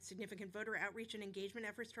added significant voter outreach and engagement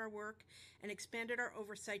efforts to our work and expanded our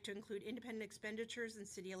oversight to include independent expenditures in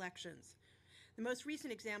city elections. The most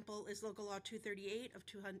recent example is Local Law 238 of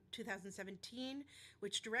 2017,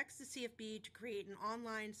 which directs the CFB to create an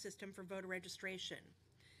online system for voter registration.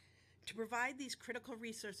 To provide these critical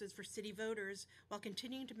resources for city voters while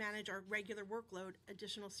continuing to manage our regular workload,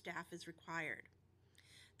 additional staff is required.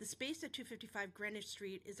 The space at 255 Greenwich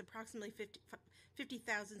Street is approximately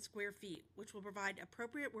 50,000 square feet, which will provide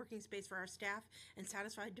appropriate working space for our staff and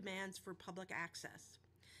satisfy demands for public access.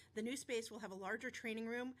 The new space will have a larger training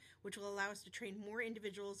room, which will allow us to train more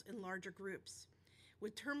individuals in larger groups.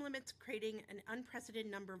 With term limits creating an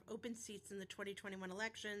unprecedented number of open seats in the 2021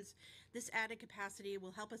 elections, this added capacity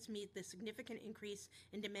will help us meet the significant increase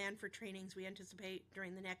in demand for trainings we anticipate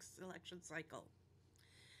during the next election cycle.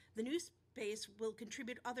 The new space will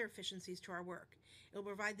contribute other efficiencies to our work. It will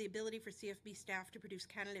provide the ability for CFB staff to produce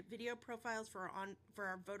candidate video profiles for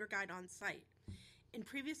our voter guide on site. In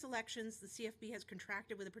previous elections, the CFB has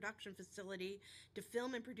contracted with a production facility to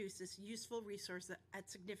film and produce this useful resource at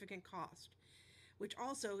significant cost, which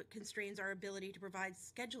also constrains our ability to provide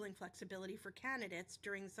scheduling flexibility for candidates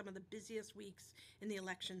during some of the busiest weeks in the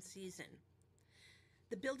election season.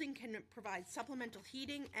 The building can provide supplemental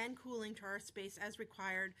heating and cooling to our space as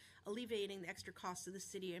required, alleviating the extra costs of the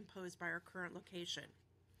city imposed by our current location.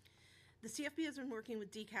 The CFB has been working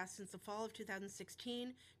with DCAS since the fall of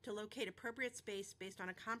 2016 to locate appropriate space based on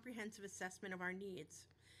a comprehensive assessment of our needs.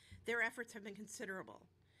 Their efforts have been considerable.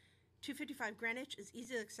 255 Greenwich is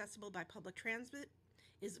easily accessible by public transit,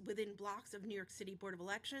 is within blocks of New York City Board of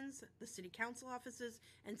Elections, the City Council offices,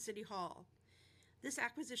 and City Hall. This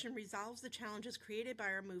acquisition resolves the challenges created by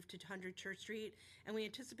our move to 100 Church Street, and we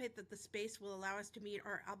anticipate that the space will allow us to meet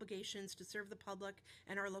our obligations to serve the public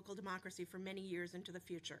and our local democracy for many years into the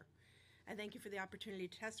future. I thank you for the opportunity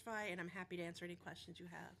to testify, and I'm happy to answer any questions you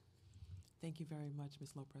have. Thank you very much,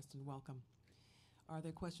 Ms. Low-Preston. Welcome. Are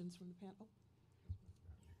there questions from the panel?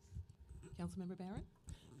 Councilmember Barron?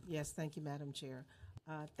 Yes, thank you, Madam Chair.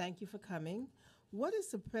 Thank you for coming. What is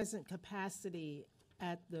the present capacity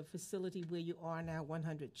at the facility where you are now,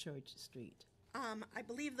 100 Church Street? I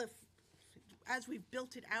believe as we've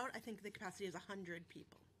built it out, I think the capacity is 100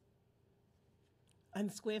 people.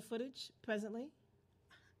 And square footage presently?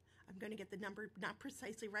 I'm going to get the number not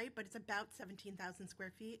precisely right, but it's about 17,000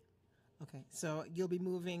 square feet. Okay, so you'll be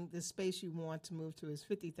moving, the space you want to move to is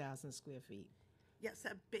 50,000 square feet. Yes,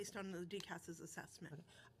 based on the DCAS's assessment. Okay.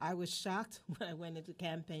 I was shocked when I went into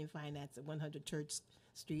campaign finance at 100 Church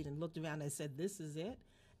Street and looked around and said, this is it?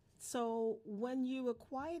 So when you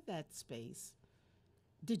acquired that space,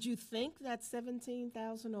 did you think that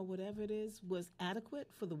 17,000 or whatever it is was adequate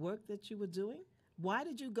for the work that you were doing? Why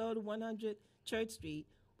did you go to 100 Church Street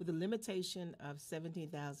with a limitation of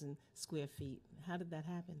 17,000 square feet? How did that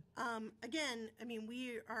happen? Again, I mean,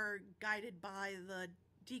 we are guided by the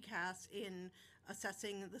DCAS in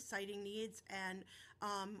assessing the siting needs, and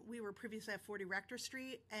we were previously at 40 Rector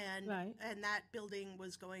Street, and Right. and that building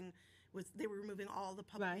they were removing all the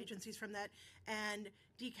public Right. agencies from that, and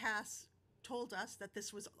DCAS told us that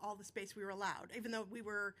this was all the space we were allowed, even though we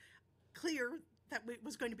were clear that it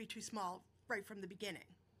was going to be too small right from the beginning.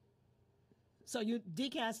 So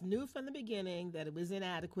DCAS knew from the beginning that it was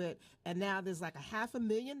inadequate, and now there's like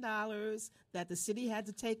 $500,000 that the city had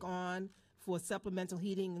to take on for supplemental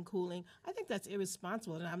heating and cooling. I think that's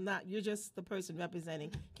irresponsible, and you're just the person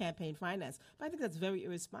representing campaign finance. But I think that's very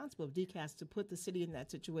irresponsible of DCAS to put the city in that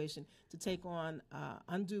situation to take on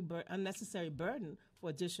unnecessary burden for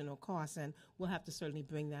additional costs, and we'll have to certainly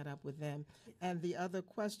bring that up with them. And the other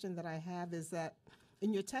question that I have is that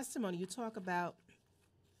in your testimony, you talk about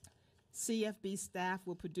CFB staff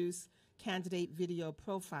will produce candidate video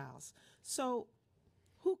profiles. So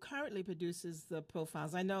who currently produces the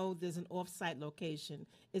profiles? I know there's an off-site location.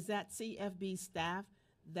 Is that CFB staff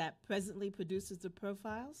that presently produces the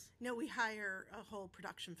profiles? No, we hire a whole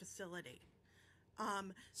production facility.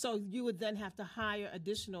 So you would then have to hire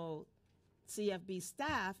additional CFB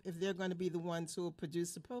staff if they're going to be the ones who will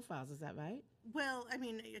produce the profiles. Is that right? Well, I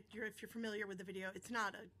mean, if you're familiar with the video, it's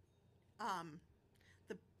not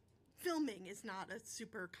the filming is not a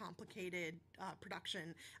super complicated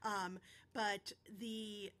production, but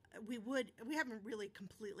we haven't really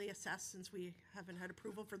completely assessed, since we haven't had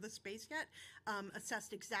approval for the space yet,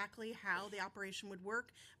 assessed exactly how the operation would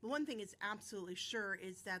work. But one thing is absolutely sure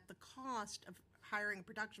is that the cost of hiring a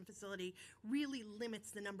production facility really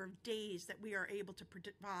limits the number of days that we are able to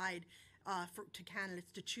provide to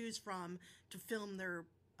candidates to choose from to film their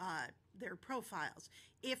profiles.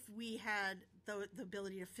 If we had the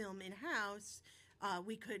ability to film in-house,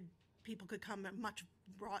 people could come a much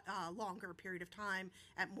longer period of time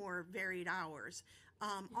at more varied hours.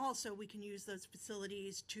 Also, we can use those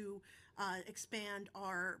facilities to expand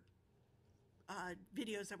our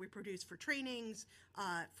videos that we produce for trainings,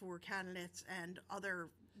 for candidates, and other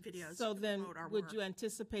videos. So to then, promote our would work. you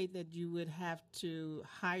anticipate that you would have to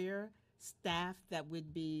hire staff that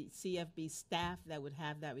would be CFB staff that would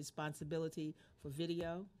have that responsibility for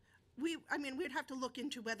video? we'd have to look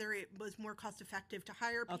into whether it was more cost effective to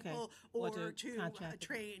hire people or to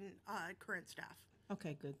train current staff.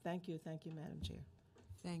 Okay, good. Thank you, Madam Chair.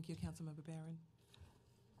 Thank you, Councilmember Barron.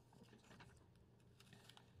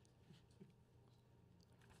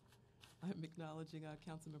 I'm acknowledging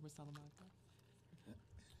Councilmember Salamanca.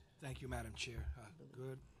 Thank you, Madam Chair.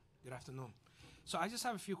 Good afternoon. So I just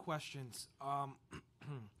have a few questions.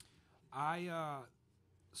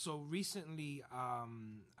 So recently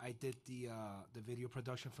I did the video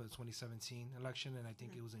production for the 2017 election, and I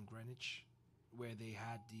think it was in Greenwich, where they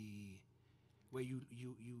had where you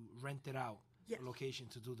rented out a location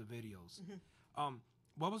to do the videos.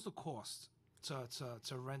 What was the cost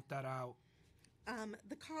to rent that out?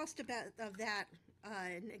 The cost of that,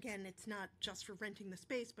 and again, it's not just for renting the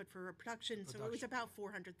space, but for production. So it was about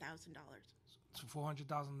 $400,000. So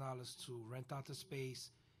 $400,000 to rent out the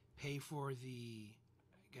space, pay for the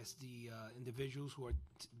individuals who are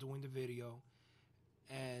doing the video,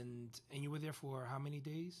 and you were there for how many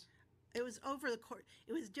days? It was over the course.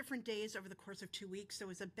 It was different days over the course of 2 weeks. So it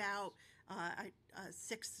was about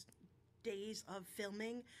 6 days of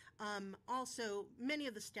filming. Also, many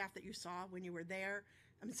of the staff that you saw when you were there,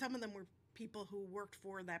 some of them were people who worked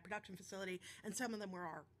for that production facility, and some of them were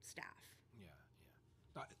our staff. Yeah.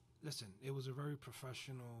 Listen, it was a very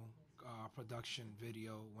professional production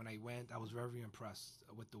video. When I went, I was very impressed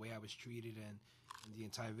with the way I was treated and the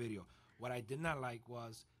entire video. What I did not like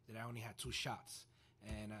was that I only had 2 shots,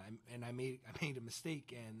 and I made a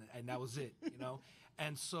mistake, and that was it, you know.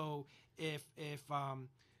 And so if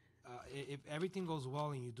everything goes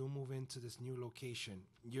well and you do move into this new location,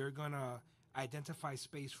 you're gonna identify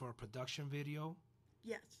space for a production video.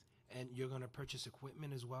 Yes. And you're gonna purchase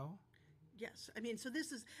equipment as well. Yes, I mean, so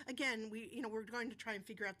this is, again, we're going to try and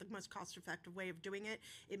figure out the most cost-effective way of doing it.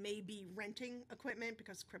 It may be renting equipment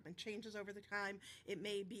because equipment changes over the time. It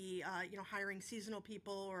may be, hiring seasonal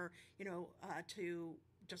people or, to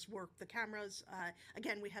just work the cameras.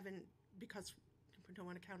 Again, we haven't, because we don't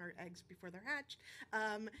want to count our eggs before they're hatched.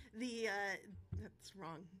 That's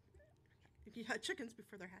wrong. Yeah, chickens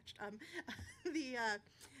before they're hatched.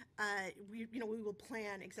 We will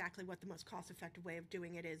plan exactly what the most cost-effective way of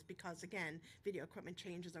doing it is, because again, video equipment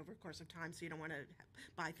changes over the course of time, so you don't want to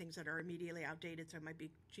buy things that are immediately outdated. So it might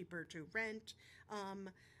be cheaper to rent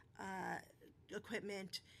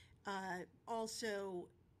equipment. Also,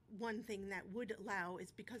 one thing that would allow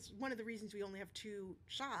is, because one of the reasons we only have 2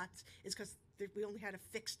 shots is because we only had a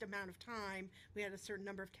fixed amount of time. We had a certain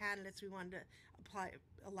number of candidates we wanted to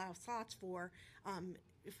allow slots for.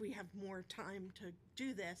 If we have more time to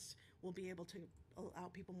do this, we'll be able to allow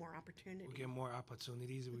people more opportunity. We'll get more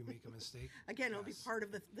opportunities if we make a mistake. Again, it'll be part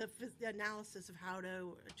of the analysis of how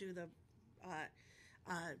to do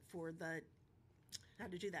how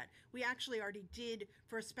to do that. We actually already did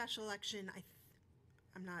for a special election. I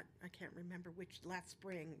can't remember last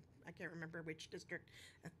spring. I can't remember which district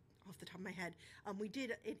off the top of my head. We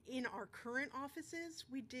did it in our current offices.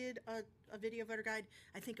 We did a video voter guide.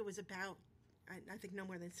 I think it was about, I think no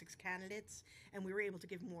more than 6 candidates, and we were able to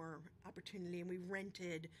give more opportunity, and we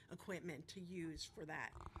rented equipment to use for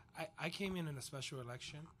that. I came in a special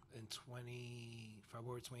election in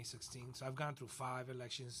February 2016, so I've gone through 5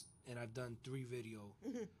 elections, and I've done 3 video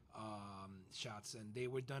shots, and they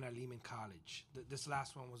were done at Lehman College. This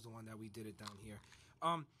last one was the one that we did it down here.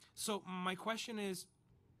 So my question is,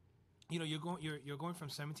 you're going from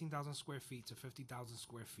 17,000 square feet to 50,000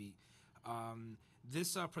 square feet.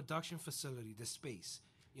 This production facility, this space,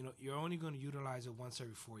 you're only going to utilize it once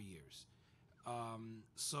every 4 years.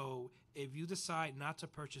 So if you decide not to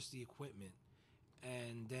purchase the equipment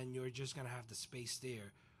and then you're just going to have the space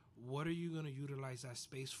there, what are you going to utilize that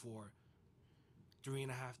space for during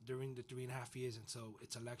the 3.5 years until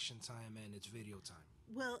it's election time and it's video time?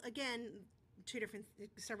 Well, again,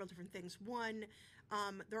 several different things. One,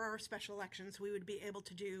 there are special elections. We would be able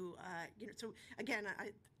to do, so again,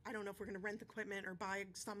 I don't know if we're going to rent the equipment or buy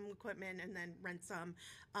some equipment and then rent some,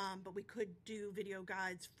 but we could do video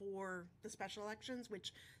guides for the special elections,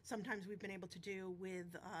 which sometimes we've been able to do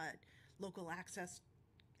with local access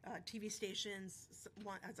TV stations.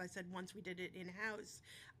 As I said, once we did it in-house,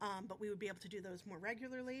 but we would be able to do those more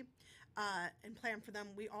regularly and plan for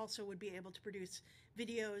them. We also would be able to produce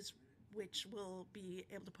videos which we'll be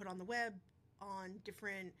able to put on the web on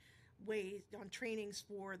different ways, on trainings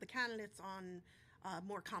for the candidates, on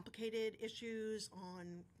more complicated issues,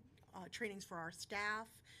 on trainings for our staff.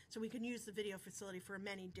 So we can use the video facility for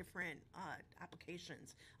many different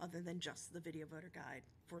applications other than just the video voter guide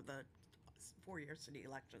for the 4-year city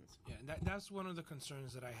elections. Yeah, that's one of the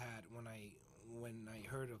concerns that I had when when I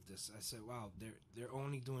heard of this, I said, "Wow, they're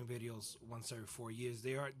only doing videos once every 4 years.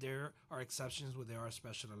 There are exceptions where there are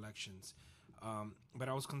special elections, but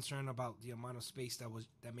I was concerned about the amount of space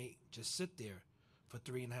that may just sit there for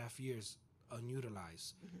 3.5 years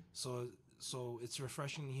unutilized. So it's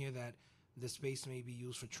refreshing to hear that the space may be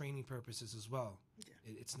used for training purposes as well.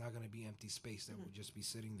 It's not going to be empty space that will just be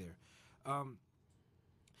sitting there.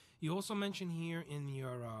 You also mentioned here in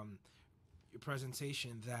your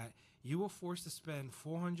presentation that you were forced to spend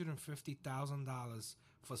 $450,000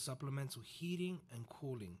 for supplemental heating and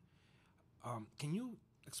cooling. Can you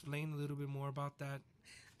explain a little bit more about that?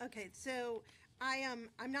 Okay, so I'm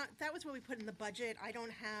not. That was what we put in the budget. I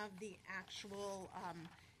don't have the actual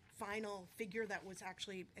final figure that was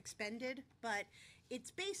actually expended, but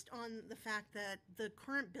it's based on the fact that the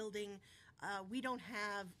current building, we don't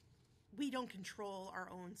control our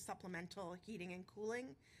own supplemental heating and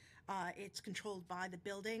cooling. It's controlled by the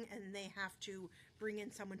building, and they have to bring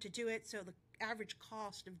in someone to do it. So the average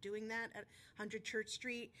cost of doing that at 100 Church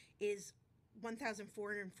Street is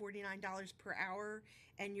 $1,449 per hour,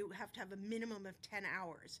 and you have to have a minimum of 10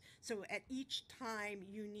 hours. So at each time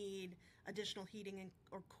you need additional heating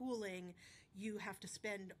or cooling, you have to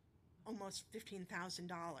spend almost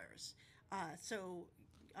 $15,000. So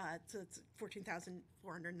it's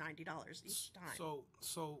 $14,490 each time.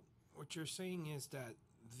 So what you're saying is that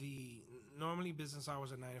normally business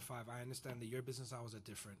hours are 9 to 5. I understand that your business hours are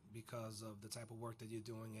different because of the type of work that you're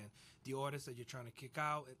doing and the orders that you're trying to kick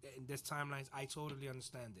out and there's timelines. I totally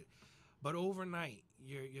understand it. But overnight,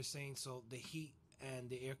 you're saying so the heat and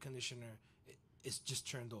the air conditioner is just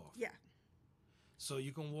turned off. Yeah. So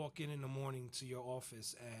you can walk in the morning to your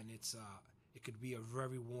office and it could be a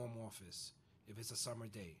very warm office if it's a summer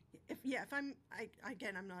day. I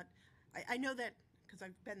know that because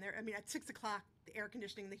I've been there. I mean, at 6 o'clock, the air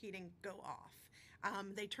conditioning, the heating go off.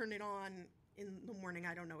 They turn it on in the morning.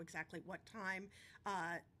 I don't know exactly what time,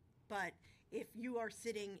 but if you are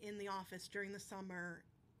sitting in the office during the summer,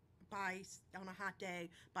 on a hot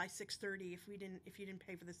day by 6:30, if you didn't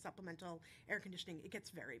pay for the supplemental air conditioning, it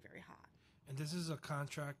gets very, very hot. And this is a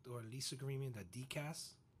contract or a lease agreement that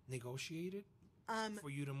DCAS negotiated for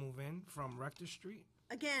you to move in from Rector Street?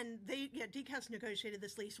 Again, DCAS negotiated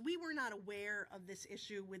this lease. We were not aware of this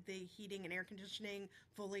issue with the heating and air conditioning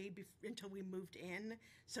fully until we moved in.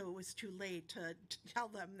 So it was too late to tell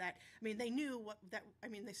them that. I mean, they knew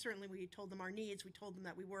we told them our needs. We told them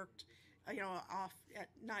that we worked, off at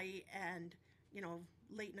night and,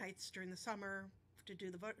 late nights during the summer to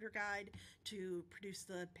do the voter guide, to produce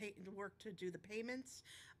the work to do the payments.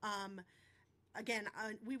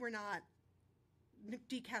 We were not.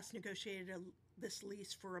 DCAS negotiated this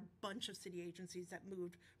lease for a bunch of city agencies that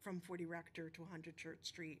moved from 40 Rector to 100 Church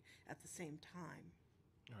Street at the same time.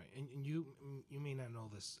 All right, and you may not know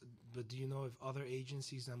this, but do you know if other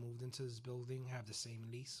agencies that moved into this building have the same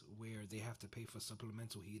lease where they have to pay for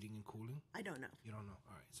supplemental heating and cooling? I don't know. You don't know?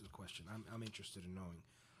 All right, so the question. I'm interested in knowing.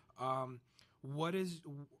 How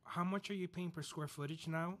much are you paying per square footage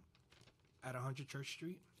now at 100 Church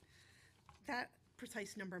Street? That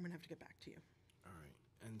precise number, I'm going to have to get back to you. All right,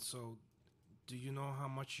 and so do you know how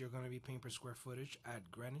much you're going to be paying per square footage at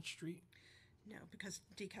Greenwich Street? No, because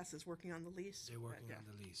DCAS is working on the lease. They're working on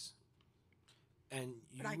the lease.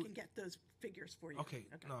 But I can get those figures for you. Okay.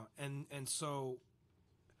 No, and so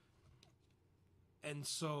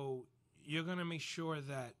you're going to make sure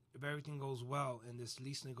that if everything goes well in this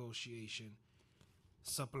lease negotiation,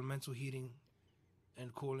 supplemental heating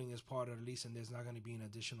and cooling is part of the lease and there's not going to be an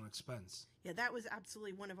additional expense. Yeah, that was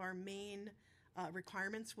absolutely one of our main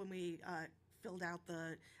requirements when we filled out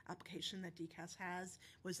the application that DCAS has,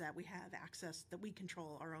 was that we have access, that we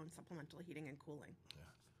control our own supplemental heating and cooling. Yeah.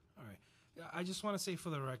 All right. I just want to say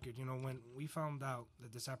for the record, when we found out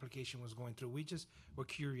that this application was going through, we just were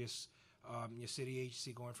curious. Your city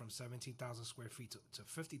agency going from 17,000 square feet to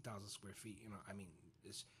 50,000 square feet,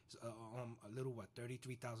 it's a little,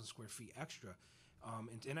 33,000 square feet extra.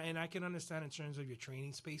 And I can understand in terms of your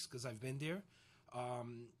training space because I've been there.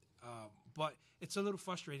 But it's a little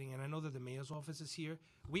frustrating, and I know that the mayor's office is here.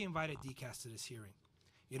 We invited DCAS to this hearing,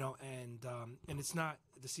 and it's not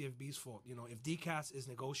the CFB's fault. If DCAS is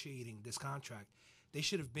negotiating this contract, they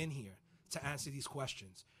should have been here to answer these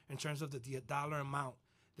questions in terms of the dollar amount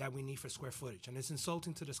that we need for square footage. And it's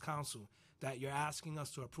insulting to this council that you're asking us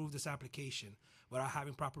to approve this application without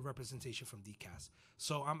having proper representation from DCAS.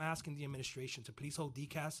 So I'm asking the administration to please hold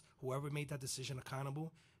DCAS, whoever made that decision,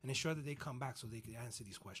 accountable, and ensure that they come back so they can answer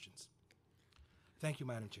these questions. Thank you,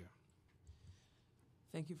 Madam Chair.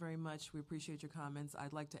 Thank you very much. We appreciate your comments.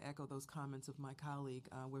 I'd like to echo those comments of my colleague.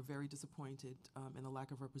 We're very disappointed in the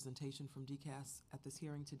lack of representation from DCAS at this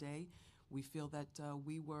hearing today. We feel that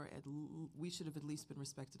we should have at least been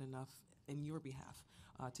respected enough in your behalf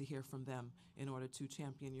to hear from them in order to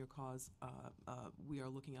champion your cause. We are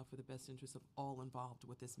looking out for the best interests of all involved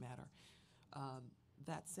with this matter.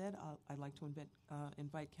 That said, I'd like to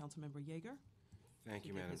invite Councilmember Yeager. Thank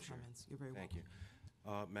you, give Madam his Chair. comments. You're very Thank welcome.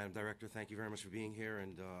 you. Madam Director, thank you very much for being here,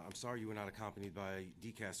 and I'm sorry you were not accompanied by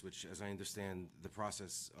DCAS, which, as I understand, the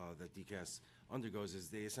process that DCAS undergoes is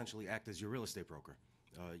they essentially act as your real estate broker.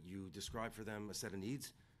 You describe for them a set of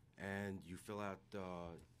needs, and you fill out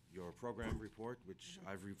your program report, which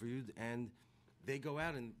I've reviewed, and they go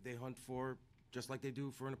out and they hunt for, just like they do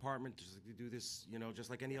for an apartment, just like they do this, just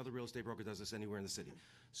like any other real estate broker does this anywhere in the city.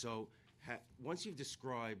 So once you've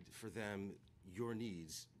described for them your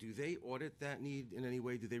needs, do they audit that need in any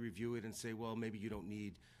way? Do they review it and say, well, maybe you don't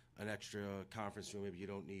need an extra conference room, maybe you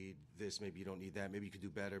don't need this, maybe you don't need that, maybe you could do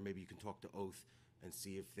better, maybe you can talk to Oath and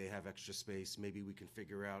see if they have extra space, maybe we can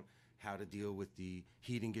figure out how to deal with the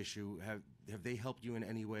heating issue? Have they helped you in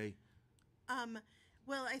any way?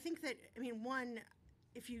 Well, I think that, one,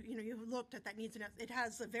 if you looked at that needs, and it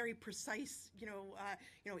has a very precise,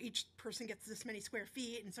 each person gets this many square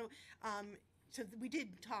feet, and so we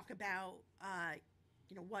did talk about,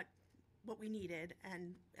 what we needed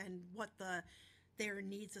and what their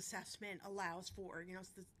needs assessment allows for.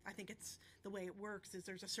 I think it's the way it works is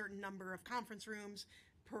there's a certain number of conference rooms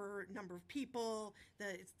per number of people.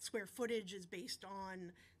 The square footage is based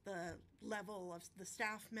on the level of the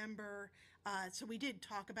staff member. So we did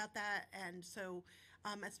talk about that, and so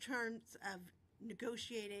as terms of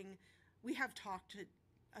negotiating, we have talked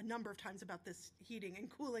a number of times about this heating and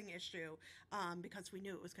cooling issue because we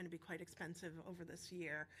knew it was going to be quite expensive over this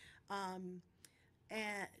year.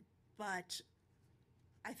 But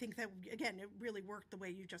I think that, again, it really worked the way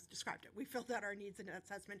you just described it. We filled out our needs and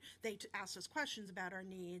assessment. They asked us questions about our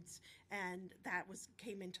needs, and that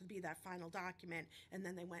came in to be that final document, and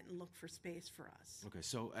then they went and looked for space for us. Okay,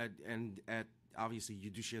 so obviously you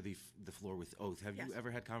do share the floor with Oath. Have Yes. you ever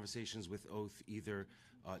had conversations with Oath either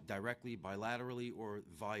directly, bilaterally, or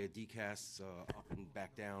via DCAS up and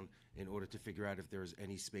back down in order to figure out if there's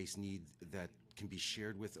any space need that can be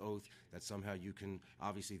shared with Oath, that somehow you can,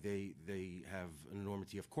 obviously they have an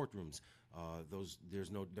enormity of courtrooms.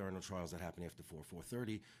 There are no trials that happen after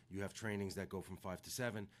 4:30. You have trainings that go from 5 to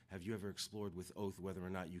 7. Have you ever explored with Oath whether or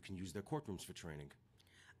not you can use their courtrooms for training?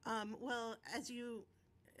 Well, as you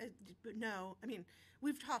know,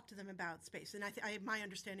 we've talked to them about space, and my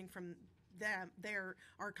understanding from them, there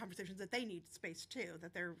are conversations that they need space too,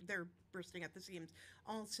 that they're bursting at the seams.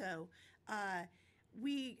 Also,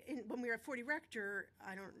 when we were at 40 Rector,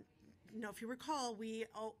 I don't know if you recall, we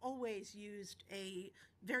always used a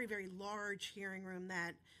very, very large hearing room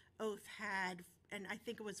that Oath had, and I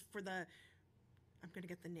think it was for I'm going to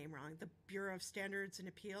get the name wrong, the Bureau of Standards and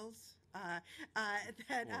Appeals.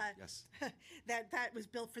 Yes. that was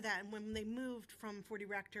built for that. And when they moved from 40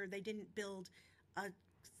 Rector, they didn't build a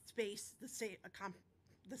space the same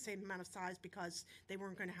amount of size because they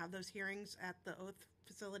weren't going to have those hearings at the Oath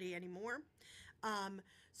facility anymore.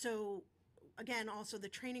 So again, also the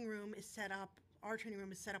training room is set up. Our training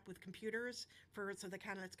room is set up with computers so the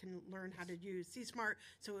candidates can learn how to use C-Smart.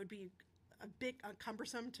 So it would be a bit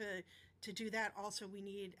cumbersome to do that. Also, we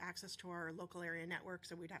need access to our local area network,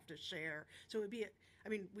 so we'd have to share. So it would be,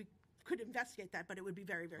 we could investigate that, but it would be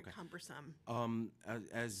very, very cumbersome.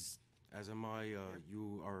 As am I,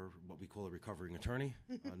 you are what we call a recovering attorney,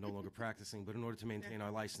 no longer practicing, but in order to maintain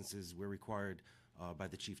our licenses, we're required by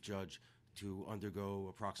the chief judge to undergo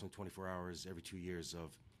approximately 24 hours every 2 years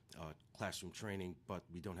of classroom training, but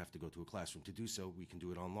we don't have to go to a classroom to do so. We can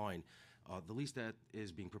do it online. The lease that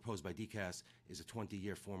is being proposed by DCAS is a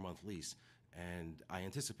 20-year, 4-month lease, and I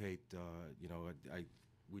anticipate,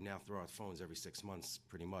 we now throw out phones every 6 months,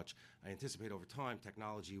 pretty much. I anticipate over time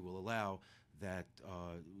technology will allow that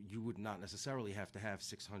you would not necessarily have to have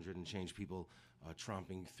 600 and change people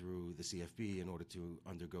tromping through the CFB in order to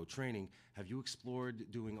undergo training. Have you explored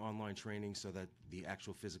doing online training so that the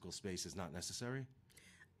actual physical space is not necessary?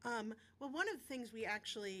 Well, one of the things we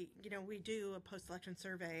actually, we do a post-election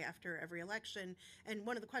survey after every election, and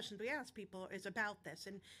one of the questions we ask people is about this.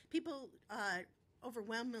 And people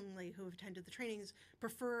overwhelmingly who have attended the trainings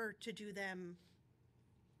prefer to do them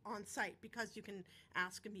on site because you can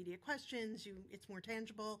ask immediate questions, it's more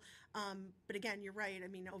tangible. But again, you're right.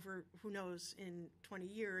 Over, who knows, in 20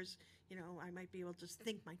 years, I might be able to just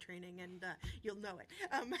think my training and you'll know it.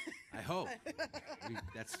 I hope.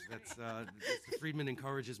 That's Friedman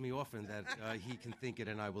encourages me often that he can think it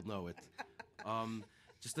and I will know it.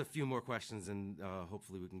 just a few more questions, and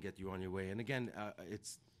hopefully we can get you on your way. And again,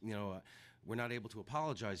 it's we're not able to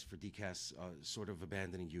apologize for DCAS sort of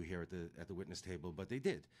abandoning you here at the witness table, but they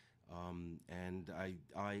did. And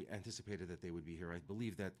I anticipated that they would be here. I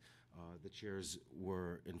believe that the chairs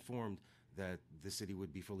were informed that the city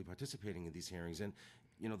would be fully participating in these hearings. And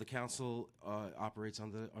the council operates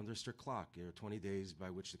under a strict clock. There are 20 days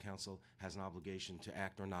by which the council has an obligation to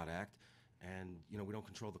act or not act. And, we don't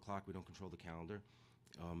control the clock. We don't control the calendar.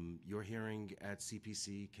 Your hearing at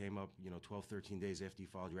CPC came up, 12, 13 days after you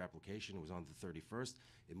filed your application. It was on the 31st.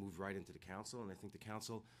 It moved right into the council, and I think the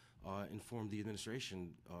council informed the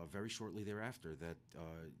administration very shortly thereafter that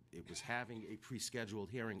it was having a pre-scheduled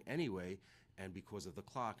hearing anyway, and because of the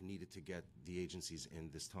clock, needed to get the agencies in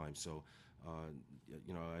this time. So,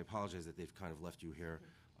 I apologize that they've kind of left you here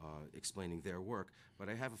explaining their work, but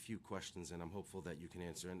I have a few questions, and I'm hopeful that you can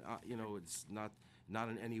answer. And, it's not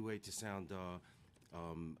in any way to sound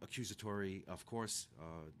accusatory, of course.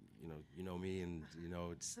 You know me, and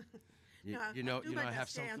it's I have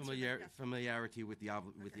some familiarity with the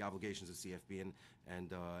obligations of CFB,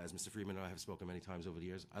 and as Mr. Freeman and I have spoken many times over the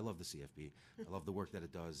years, I love the CFB. I love the work that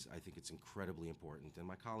it does. I think it's incredibly important, and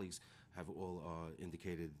my colleagues have all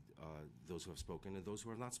indicated, those who have spoken and those who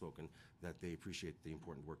have not spoken, that they appreciate the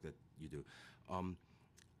important work that you do.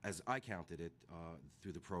 As I counted it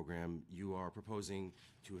through the program, you are proposing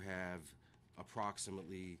to have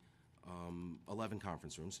approximately 11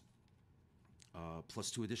 conference rooms,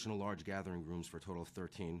 plus 2 additional large gathering rooms for a total of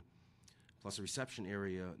 13, plus a reception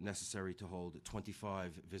area necessary to hold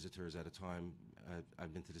 25 visitors at a time.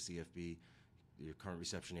 I've been to the CFB. Your current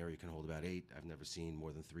reception area can hold about 8. I've never seen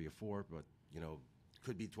more than 3 or 4, but,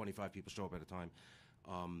 could be 25 people show up at a time.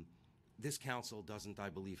 This council doesn't, I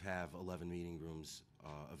believe, have 11 meeting rooms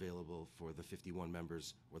available for the 51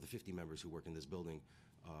 members or the 50 members who work in this building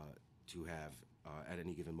to have at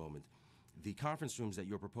any given moment. The conference rooms that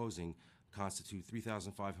you're proposing constitute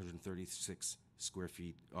 3,536 square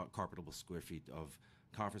feet, carpetable square feet of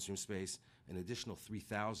conference room space, an additional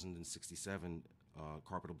 3,067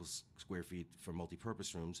 carpetable square feet for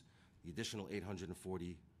multipurpose rooms, the additional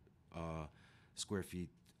 840 square feet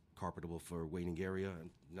carpetable for waiting area. And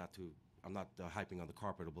I'm not hyping on the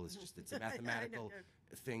carpetable. It's a mathematical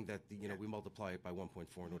thing that we multiply it by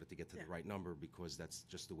 1.4 in order to get to the right number, because that's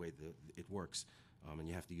just the way it works, and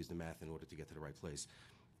you have to use the math in order to get to the right place.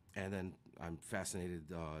 And then I'm fascinated.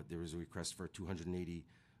 There is a request for 280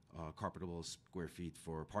 carpetable square feet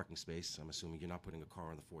for parking space. I'm assuming you're not putting a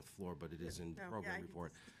car on the 4th floor, but it is in the program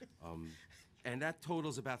report. And that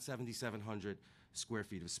totals about 7,700 square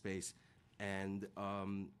feet of space. And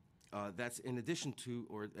that's in addition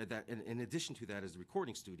to, in addition to that is the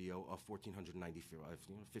recording studio of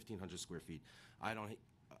 1,495 square feet. I don't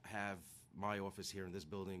have my office here in this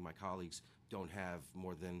building. My colleagues don't have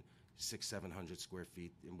more than 600-700 square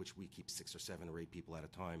feet, in which we keep 6 or 7 or 8 people at a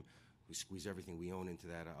time. We squeeze everything we own into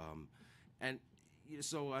that.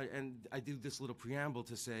 So I do this little preamble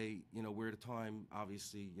to say, we're at a time,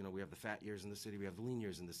 obviously, we have the fat years in the city, we have the lean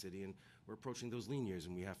years in the city, and we're approaching those lean years,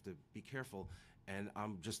 and we have to be careful. And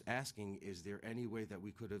I'm just asking, is there any way that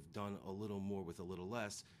we could have done a little more with a little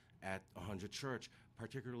less at 100 Church,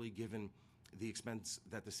 particularly given the expense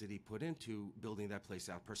that the city put into building that place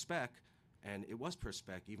out per spec? And it was per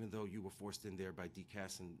spec, even though you were forced in there by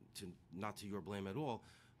DCAS, and not to your blame at all.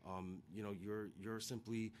 You're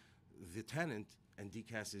simply the tenant, and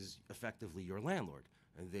DCAS is effectively your landlord.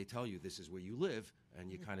 And they tell you this is where you live,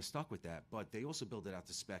 and you're kind of stuck with that. But they also build it out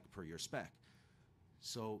to spec per your spec.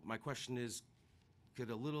 So my question is, could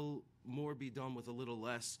a little more be done with a little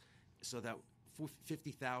less, so that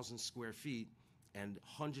 50,000 square feet and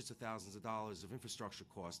hundreds of thousands of dollars of infrastructure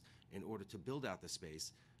cost in order to build out the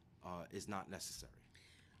space is not necessary?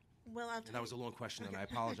 Well, and that was a long question, and I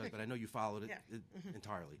apologize, but I know you followed it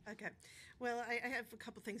entirely. Okay. Well, I have a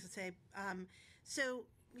couple things to say. So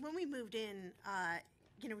when we moved in,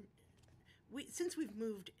 since we've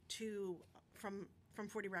moved from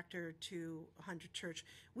 40 Rector to 100 Church,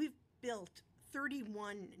 we've built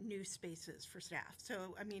 31 new spaces for staff.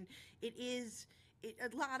 So, I mean,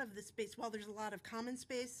 a lot of the space, while there's a lot of common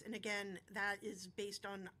space, and again, that is based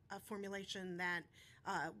on a formulation that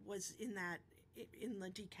was in the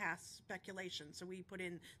DCAS speculation. So we put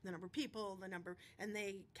in the number of people, and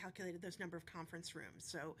they calculated those number of conference rooms.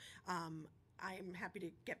 So I'm happy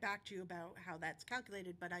to get back to you about how that's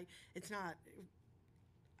calculated, but it's not.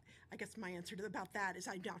 I guess my answer about that is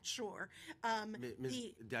I'm not sure.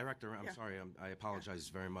 Ms. Director, I'm sorry, I apologize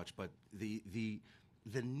very much, but the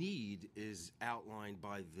need is outlined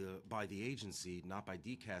by the agency, not by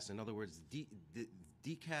DCAS. In other words,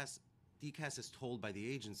 DCAS DCAS is told by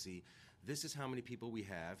the agency, this is how many people we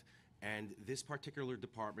have, and this particular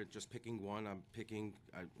department, just picking one, I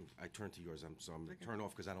turned to yours, so I'm turned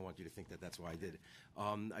off because I don't want you to think that that's why I did it.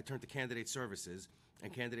 I turned to candidate services,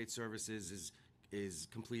 and candidate services is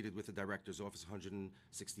completed with the director's office,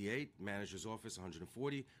 168, manager's office,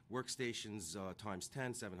 140, workstations times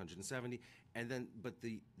 10, 770, and then, but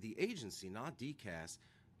the agency, not DCAS,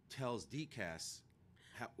 tells DCAS,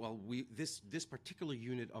 this particular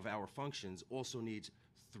unit of our functions also needs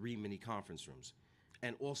 3 mini conference rooms,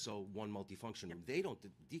 and also 1 multifunction room.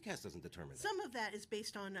 DCAS doesn't determine that. Some of that is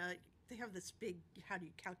based on, they have this big, how do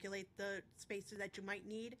you calculate the spaces that you might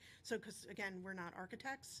need? So, because again, we're not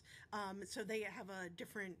architects, so they have a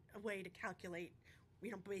way to calculate,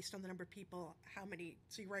 based on the number of people, how many.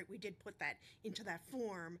 So you're right, we did put that into that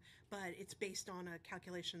form, but it's based on a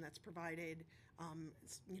calculation that's provided,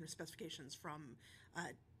 specifications from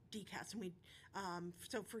DCAS. And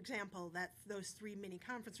so for example, those 3 mini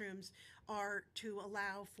conference rooms are to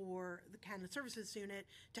allow for the candidate services unit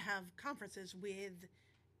to have conferences with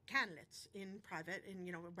candidates in private, and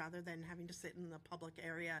rather than having to sit in the public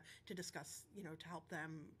area to discuss, to help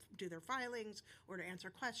them do their filings or to answer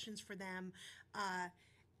questions for them.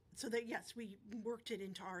 So that, yes, we worked it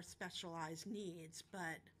into our specialized needs,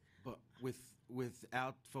 but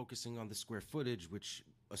without focusing on the square footage, which,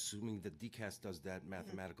 assuming that DCAS does that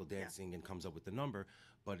mathematical dancing and comes up with the number,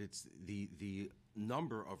 but it's the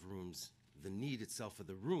number of rooms, the need itself for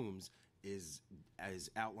the rooms is as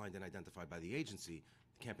outlined and identified by the agency.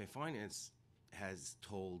 Campaign Finance has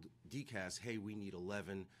told DCAS, hey, we need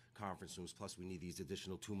 11 conference rooms, plus we need these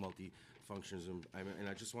additional 2 multi-functions. And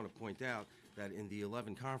I just want to point out that in the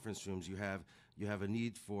 11 conference rooms, you have a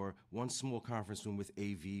need for 1 small conference room with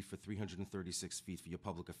AV for 336 feet for your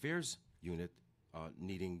public affairs unit,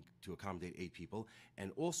 needing to accommodate 8 people,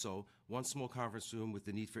 and also 1 small conference room with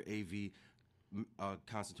the need for AV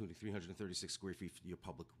constituting 336 square feet for your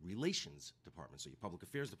public relations department. So your public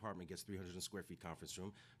affairs department gets 300 square feet conference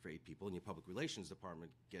room for 8 people, and your public relations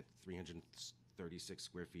department get 336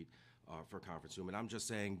 square feet for a conference room. And I'm just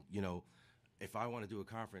saying, if I want to do a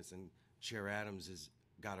conference and Chair Adams has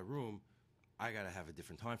got a room, I got to have a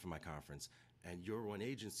different time for my conference. And you're one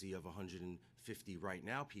agency of 150 right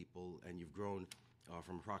now people, and you've grown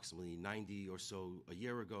from approximately 90 or so a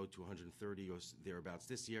year ago to 130 or thereabouts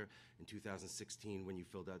this year. In 2016, when you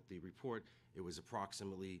filled out the report, it was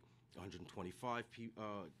approximately 125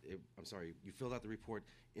 people. You filled out the report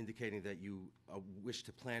indicating that you wish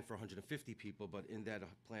to plan for 150 people, but in that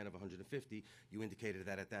plan of 150, you indicated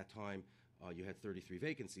that at that time you had 33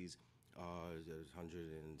 vacancies,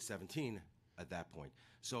 117 at that point.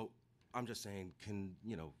 So I'm just saying, can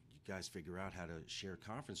you guys figure out how to share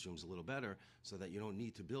conference rooms a little better so that you don't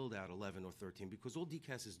need to build out 11 or 13, because all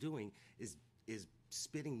DCAS is doing is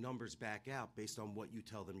spitting numbers back out based on what you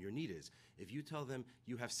tell them your need is. If you tell them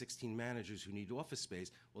you have 16 managers who need office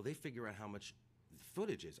space, well, they figure out how much the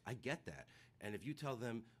footage is. I get that. And if you tell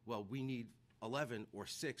them, well, we need 11 or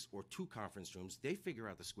 6 or 2 conference rooms, they figure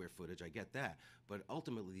out the square footage. I get that. But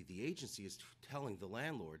ultimately, the agency is telling the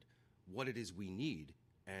landlord what it is we need,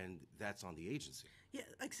 and that's on the agency. Yeah,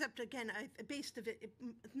 except again, based of it,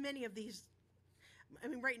 many of these,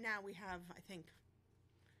 right now we have, I think,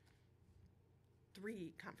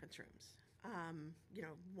 3 conference rooms.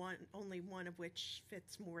 Only one of which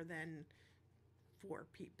fits more than 4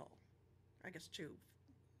 people. I guess 2,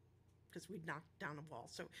 because we knocked down a wall,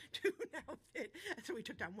 so 2 now fit. So we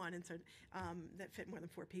took down 1, and so that fit more than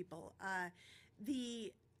 4 people.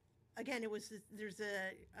 There's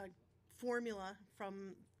a formula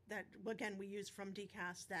from that, again, we used from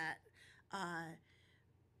DCAS that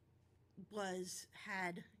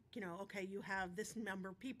you have this number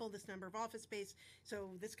of people, this number of office space,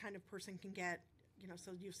 so this kind of person can get,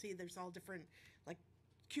 so you see there's all different, like,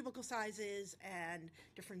 cubicle sizes and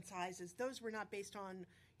different sizes. Those were not based on,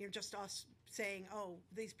 just us saying, oh,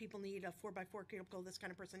 these people need a 4x4 cubicle, this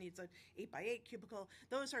kind of person needs an 8x8 cubicle.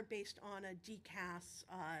 Those are based on a DCAS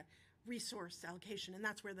resource allocation, and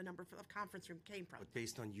that's where the number of conference room came from. But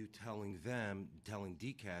based on you telling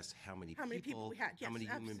DCAS how many people we had, yes, how many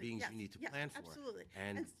human beings yes, you need to yes, plan for. Absolutely.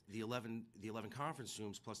 And the 11 conference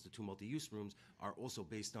rooms plus the 2 multi-use rooms are also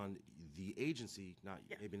based on the agency,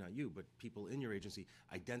 maybe not you, but people in your agency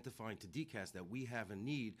identifying to DCAS that we have a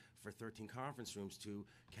need for 13 conference rooms to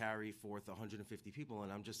carry forth 150 people.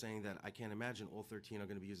 And I'm just saying that I can't imagine all 13 are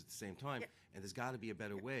going to be used at the same time, and there's got to be a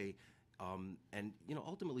better way. And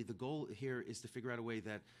ultimately the goal here is to figure out a way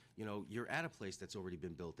that, you're at a place that's already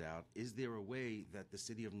been built out. Is there a way that the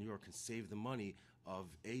city of New York can save the money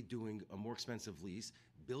of A, doing a more expensive lease,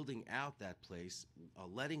 building out that place,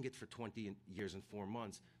 letting it for 20 years and 4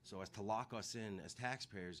 months, so as to lock us in as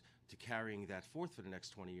taxpayers to carrying that forth for the next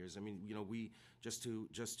 20 years. I mean, we just to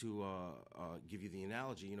give you the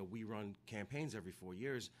analogy, we run campaigns every 4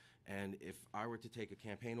 years, and if I were to take a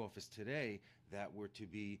campaign office today that were to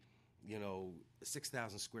be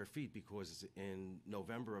 6,000 square feet, because in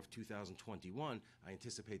November of 2021, I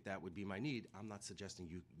anticipate that would be my need. I'm not suggesting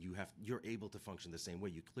you're able to function the same way.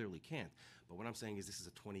 You clearly can't. But what I'm saying is this is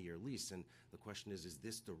a 20-year lease, and the question is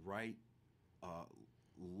this the right,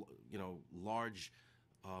 large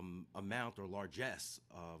amount or largesse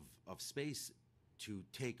of space to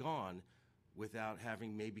take on without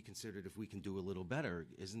having maybe considered if we can do a little better?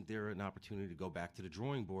 Isn't there an opportunity to go back to the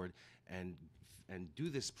drawing board and do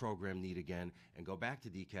this program need again, and go back to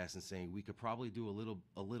DCAS and saying we could probably do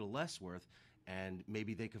a little less worth, and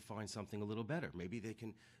maybe they could find something a little better. Maybe they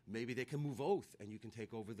can move Oath, and you can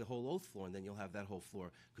take over the whole Oath floor, and then you'll have that whole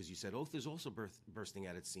floor, because you said Oath is also bursting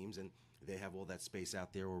at its seams, and they have all that space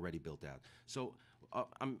out there already built out. So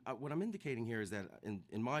what I'm indicating here is that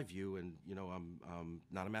in my view, and I'm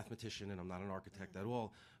not a mathematician and I'm not an architect at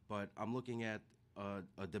all, but I'm looking at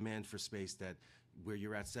a demand for space that where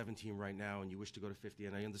you're at 17 right now and you wish to go to 50,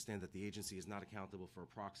 and I understand that the agency is not accountable for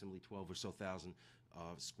approximately 12 or so thousand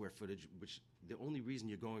square footage, which the only reason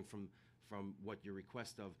you're going from what your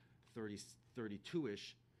request of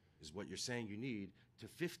 32-ish is what you're saying you need to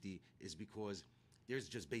 50 is because there's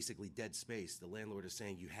just basically dead space. The landlord is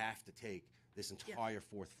saying you have to take this entire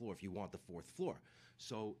fourth floor if you want the fourth floor.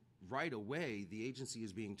 So right away, the agency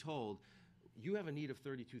is being told, you have a need of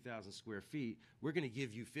 32,000 square feet. We're going to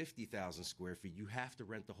give you 50,000 square feet. You have to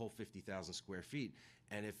rent the whole 50,000 square feet.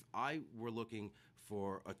 And if I were looking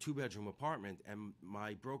for a 2-bedroom apartment and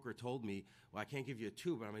my broker told me, well, I can't give you a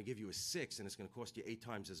 2, but I'm going to give you a 6, and it's going to cost you 8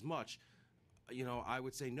 times as much, I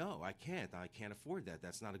would say, no, I can't. I can't afford that.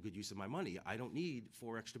 That's not a good use of my money. I don't need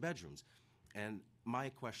 4 extra bedrooms. And my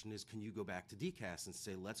question is, can you go back to DCAS and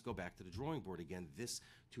say, let's go back to the drawing board again. This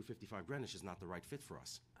 255 Greenwich is not the right fit for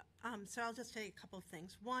us. So I'll just say a couple of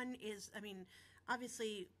things. One is,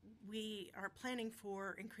 obviously we are planning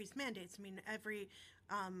for increased mandates.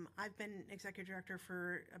 I've been executive director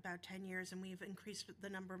for about 10 years, and we've increased the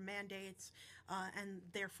number of mandates and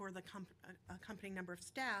therefore the accompanying number of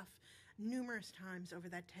staff numerous times over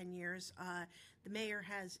that 10 years. The mayor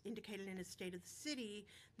has indicated in his State of the City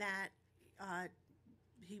that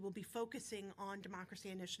he will be focusing on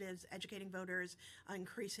democracy initiatives, educating voters,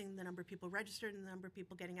 increasing the number of people registered and the number of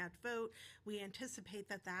people getting out to vote. We anticipate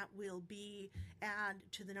that will add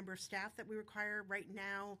to the number of staff that we require. Right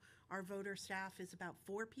now, our voter staff is about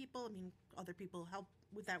 4 people. Other people help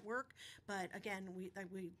with that work, but again, we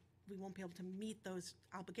won't be able to meet those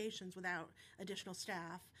obligations without additional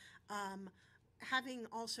staff. Having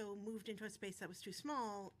also moved into a space that was too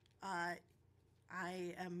small, I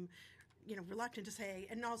am reluctant to say,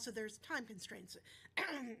 and also there's time constraints.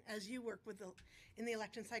 As you work in the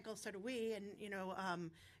election cycle, so do we, and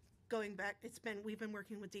going back, we've been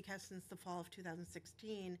working with DCAS since the fall of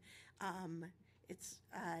 2016.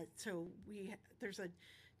 There's a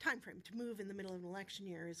time frame to move in the middle of an election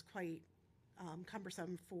year is quite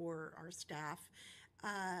cumbersome for our staff,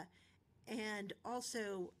 and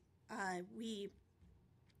also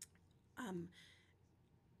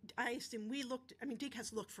I assume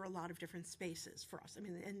DCAS looked for a lot of different spaces for us.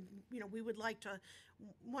 We would like to,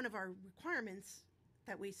 one of our requirements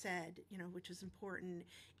that we said, which is important,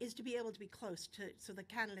 is to be able to be close so the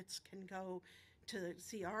candidates can go to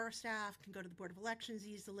see our staff, can go to the Board of Elections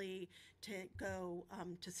easily, to go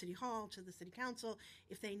to City Hall, to the City Council,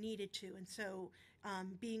 if they needed to. And so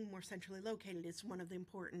being more centrally located is one of the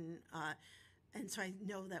important, and so I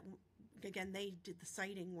know that, again, they did the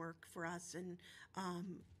siting work for us, and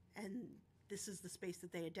this is the space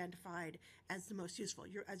that they identified as the most useful.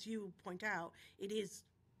 As you point out, it is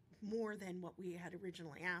more than what we had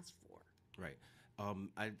originally asked for. Right.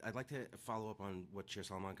 I'd like to follow up on what Chair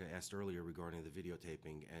Salamanca asked earlier regarding the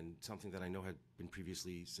videotaping, and something that I know had been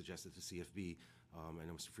previously suggested to CFB, I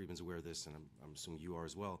know Mr. Friedman's aware of this, and I'm assuming you are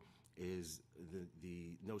as well, is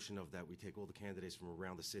the notion of that we take all the candidates from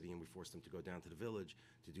around the city and we force them to go down to the village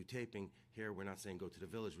to do taping. Here we're not saying go to the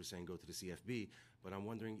village, we're saying go to the CFB, but I'm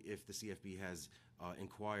wondering if the CFB has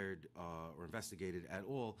inquired or investigated at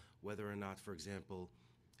all whether or not, for example,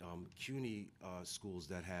 CUNY schools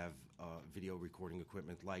that have video recording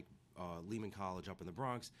equipment, like Lehman College up in the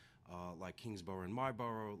Bronx, like Kingsborough and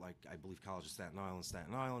Marlborough, like I believe College of Staten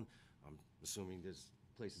Island, I'm assuming there's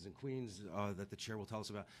places in Queens that the chair will tell us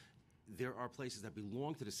about. There are places that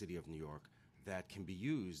belong to the city of New York that can be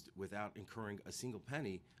used without incurring a single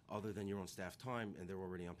penny other than your own staff time, and they're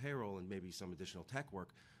already on payroll, and maybe some additional tech work,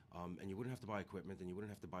 and you wouldn't have to buy equipment, and you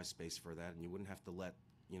wouldn't have to buy space for that, and you wouldn't have to let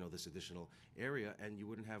this additional area, and you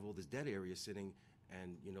wouldn't have all this dead area sitting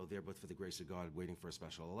and there but for the grace of God waiting for a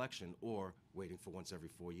special election or waiting for once every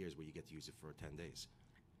 4 years where you get to use it for 10 days.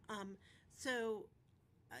 So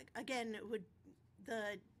again,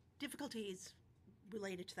 the difficulties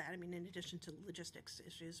related to that, I mean, in addition to logistics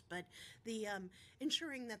issues, but the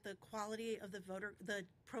ensuring that the quality of the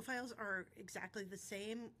profiles are exactly the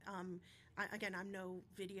same. Again, I'm no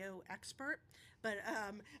video expert, but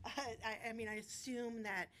I mean, I assume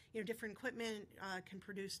that different equipment can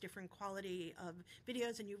produce different quality of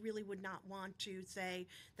videos, and you really would not want to say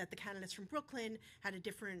that the candidates from Brooklyn had a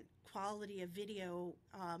different quality of video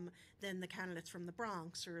than the candidates from the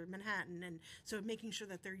Bronx or Manhattan, and so making sure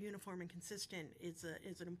that they're uniform and consistent is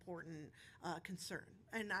an important concern.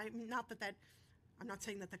 And I'm not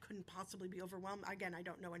saying that couldn't possibly be overwhelmed. Again, I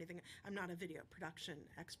don't know anything. I'm not a video production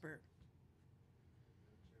expert.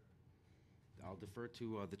 I'll defer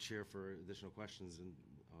to the chair for additional questions, and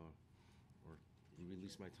or you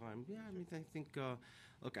release my time. Yeah, I mean, I think.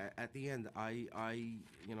 Look, at the end,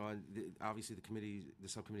 obviously the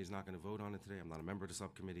subcommittee is not going to vote on it today. I'm not a member of the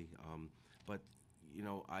subcommittee, but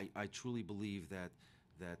I truly believe that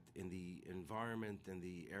in the environment and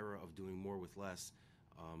the era of doing more with less,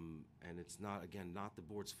 and it's not the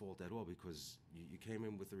board's fault at all, because you came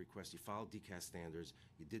in with a request, you followed DCAS standards,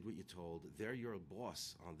 you did what you told. They're your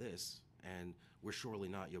boss on this, and we're surely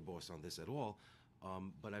not your boss on this at all.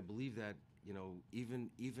 But I believe that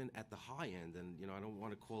even at the high end, and I don't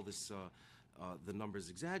want to call this the numbers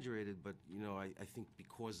exaggerated, but I think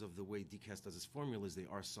because of the way DCAS does its formulas, they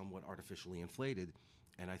are somewhat artificially inflated,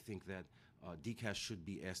 and I think that DCAS should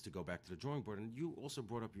be asked to go back to the drawing board. And you also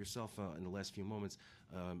brought up yourself in the last few moments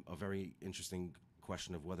a very interesting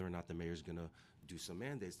question of whether or not the mayor is going to do some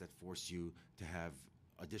mandates that force you to have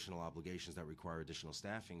additional obligations that require additional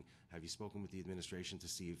staffing. Have you spoken with the administration to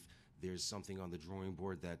see if there's something on the drawing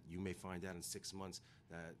board that you may find out in 6 months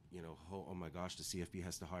that, oh my gosh, the CFB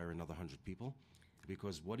has to hire another 100 people?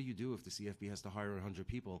 Because what do you do if the CFB has to hire 100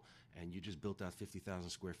 people and you just built out 50,000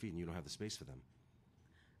 square feet and you don't have the space for them?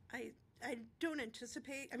 I don't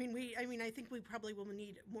anticipate. I mean, I think we probably will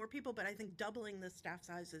need more people, but I think doubling the staff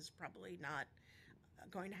size is probably not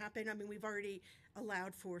going to happen. I mean, we've already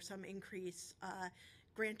allowed for some increase.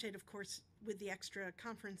 Granted, of course, with the extra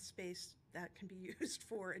conference space that can be used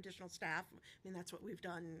for additional staff. I mean, that's what we've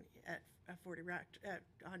done at 40 Rec, at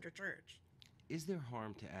 100 Church. Is there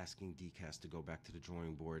harm to asking DCAS to go back to the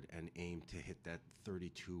drawing board and aim to hit that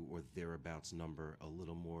 32 or thereabouts number a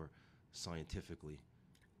little more scientifically?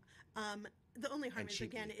 The only harm is,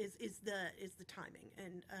 again, is the timing,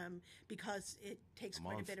 and because it takes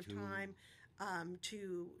quite a bit of time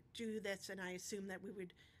to do this, and I assume that we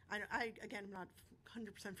would. Again, I'm not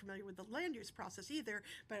 100% familiar with the land use process either,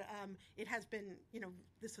 but it has been,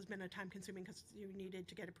 this has been a time consuming because you needed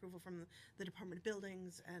to get approval from the Department of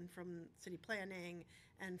Buildings and from City Planning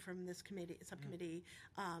and from this subcommittee.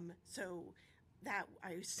 So that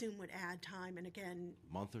I assume would add time, and again,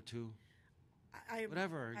 month or two.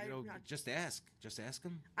 Whatever, just ask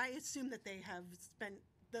them. I assume that they have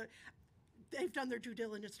they've done their due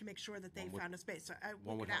diligence to make sure that they found a space. So I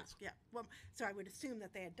would ask, yeah. Well, so I would assume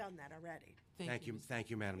that they had done that already. Thank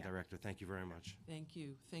you, Madam Director. Thank you very much. Thank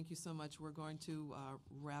you so much. We're going to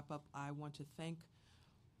wrap up. I want to thank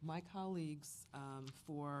my colleagues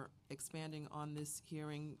for expanding on this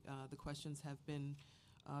hearing. The questions have been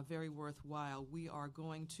very worthwhile. We are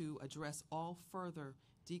going to address all further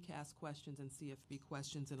DCAS questions and CFB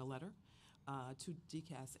questions in a letter to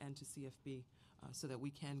DCAS and to CFB so that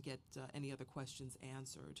we can get any other questions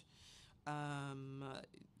answered. Are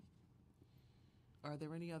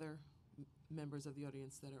there any other members of the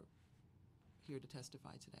audience that are here to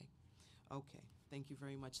testify today? Okay, thank you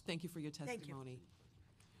very much. Thank you for your testimony. Thank you.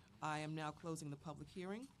 I am now closing the public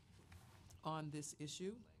hearing on this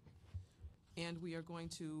issue, and we are going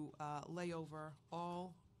to lay over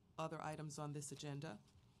all other items on this agenda.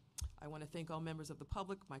 I want to thank all members of the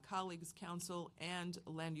public, my colleagues, council, and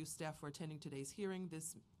land use staff for attending today's hearing.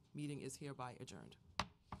 This meeting is hereby adjourned.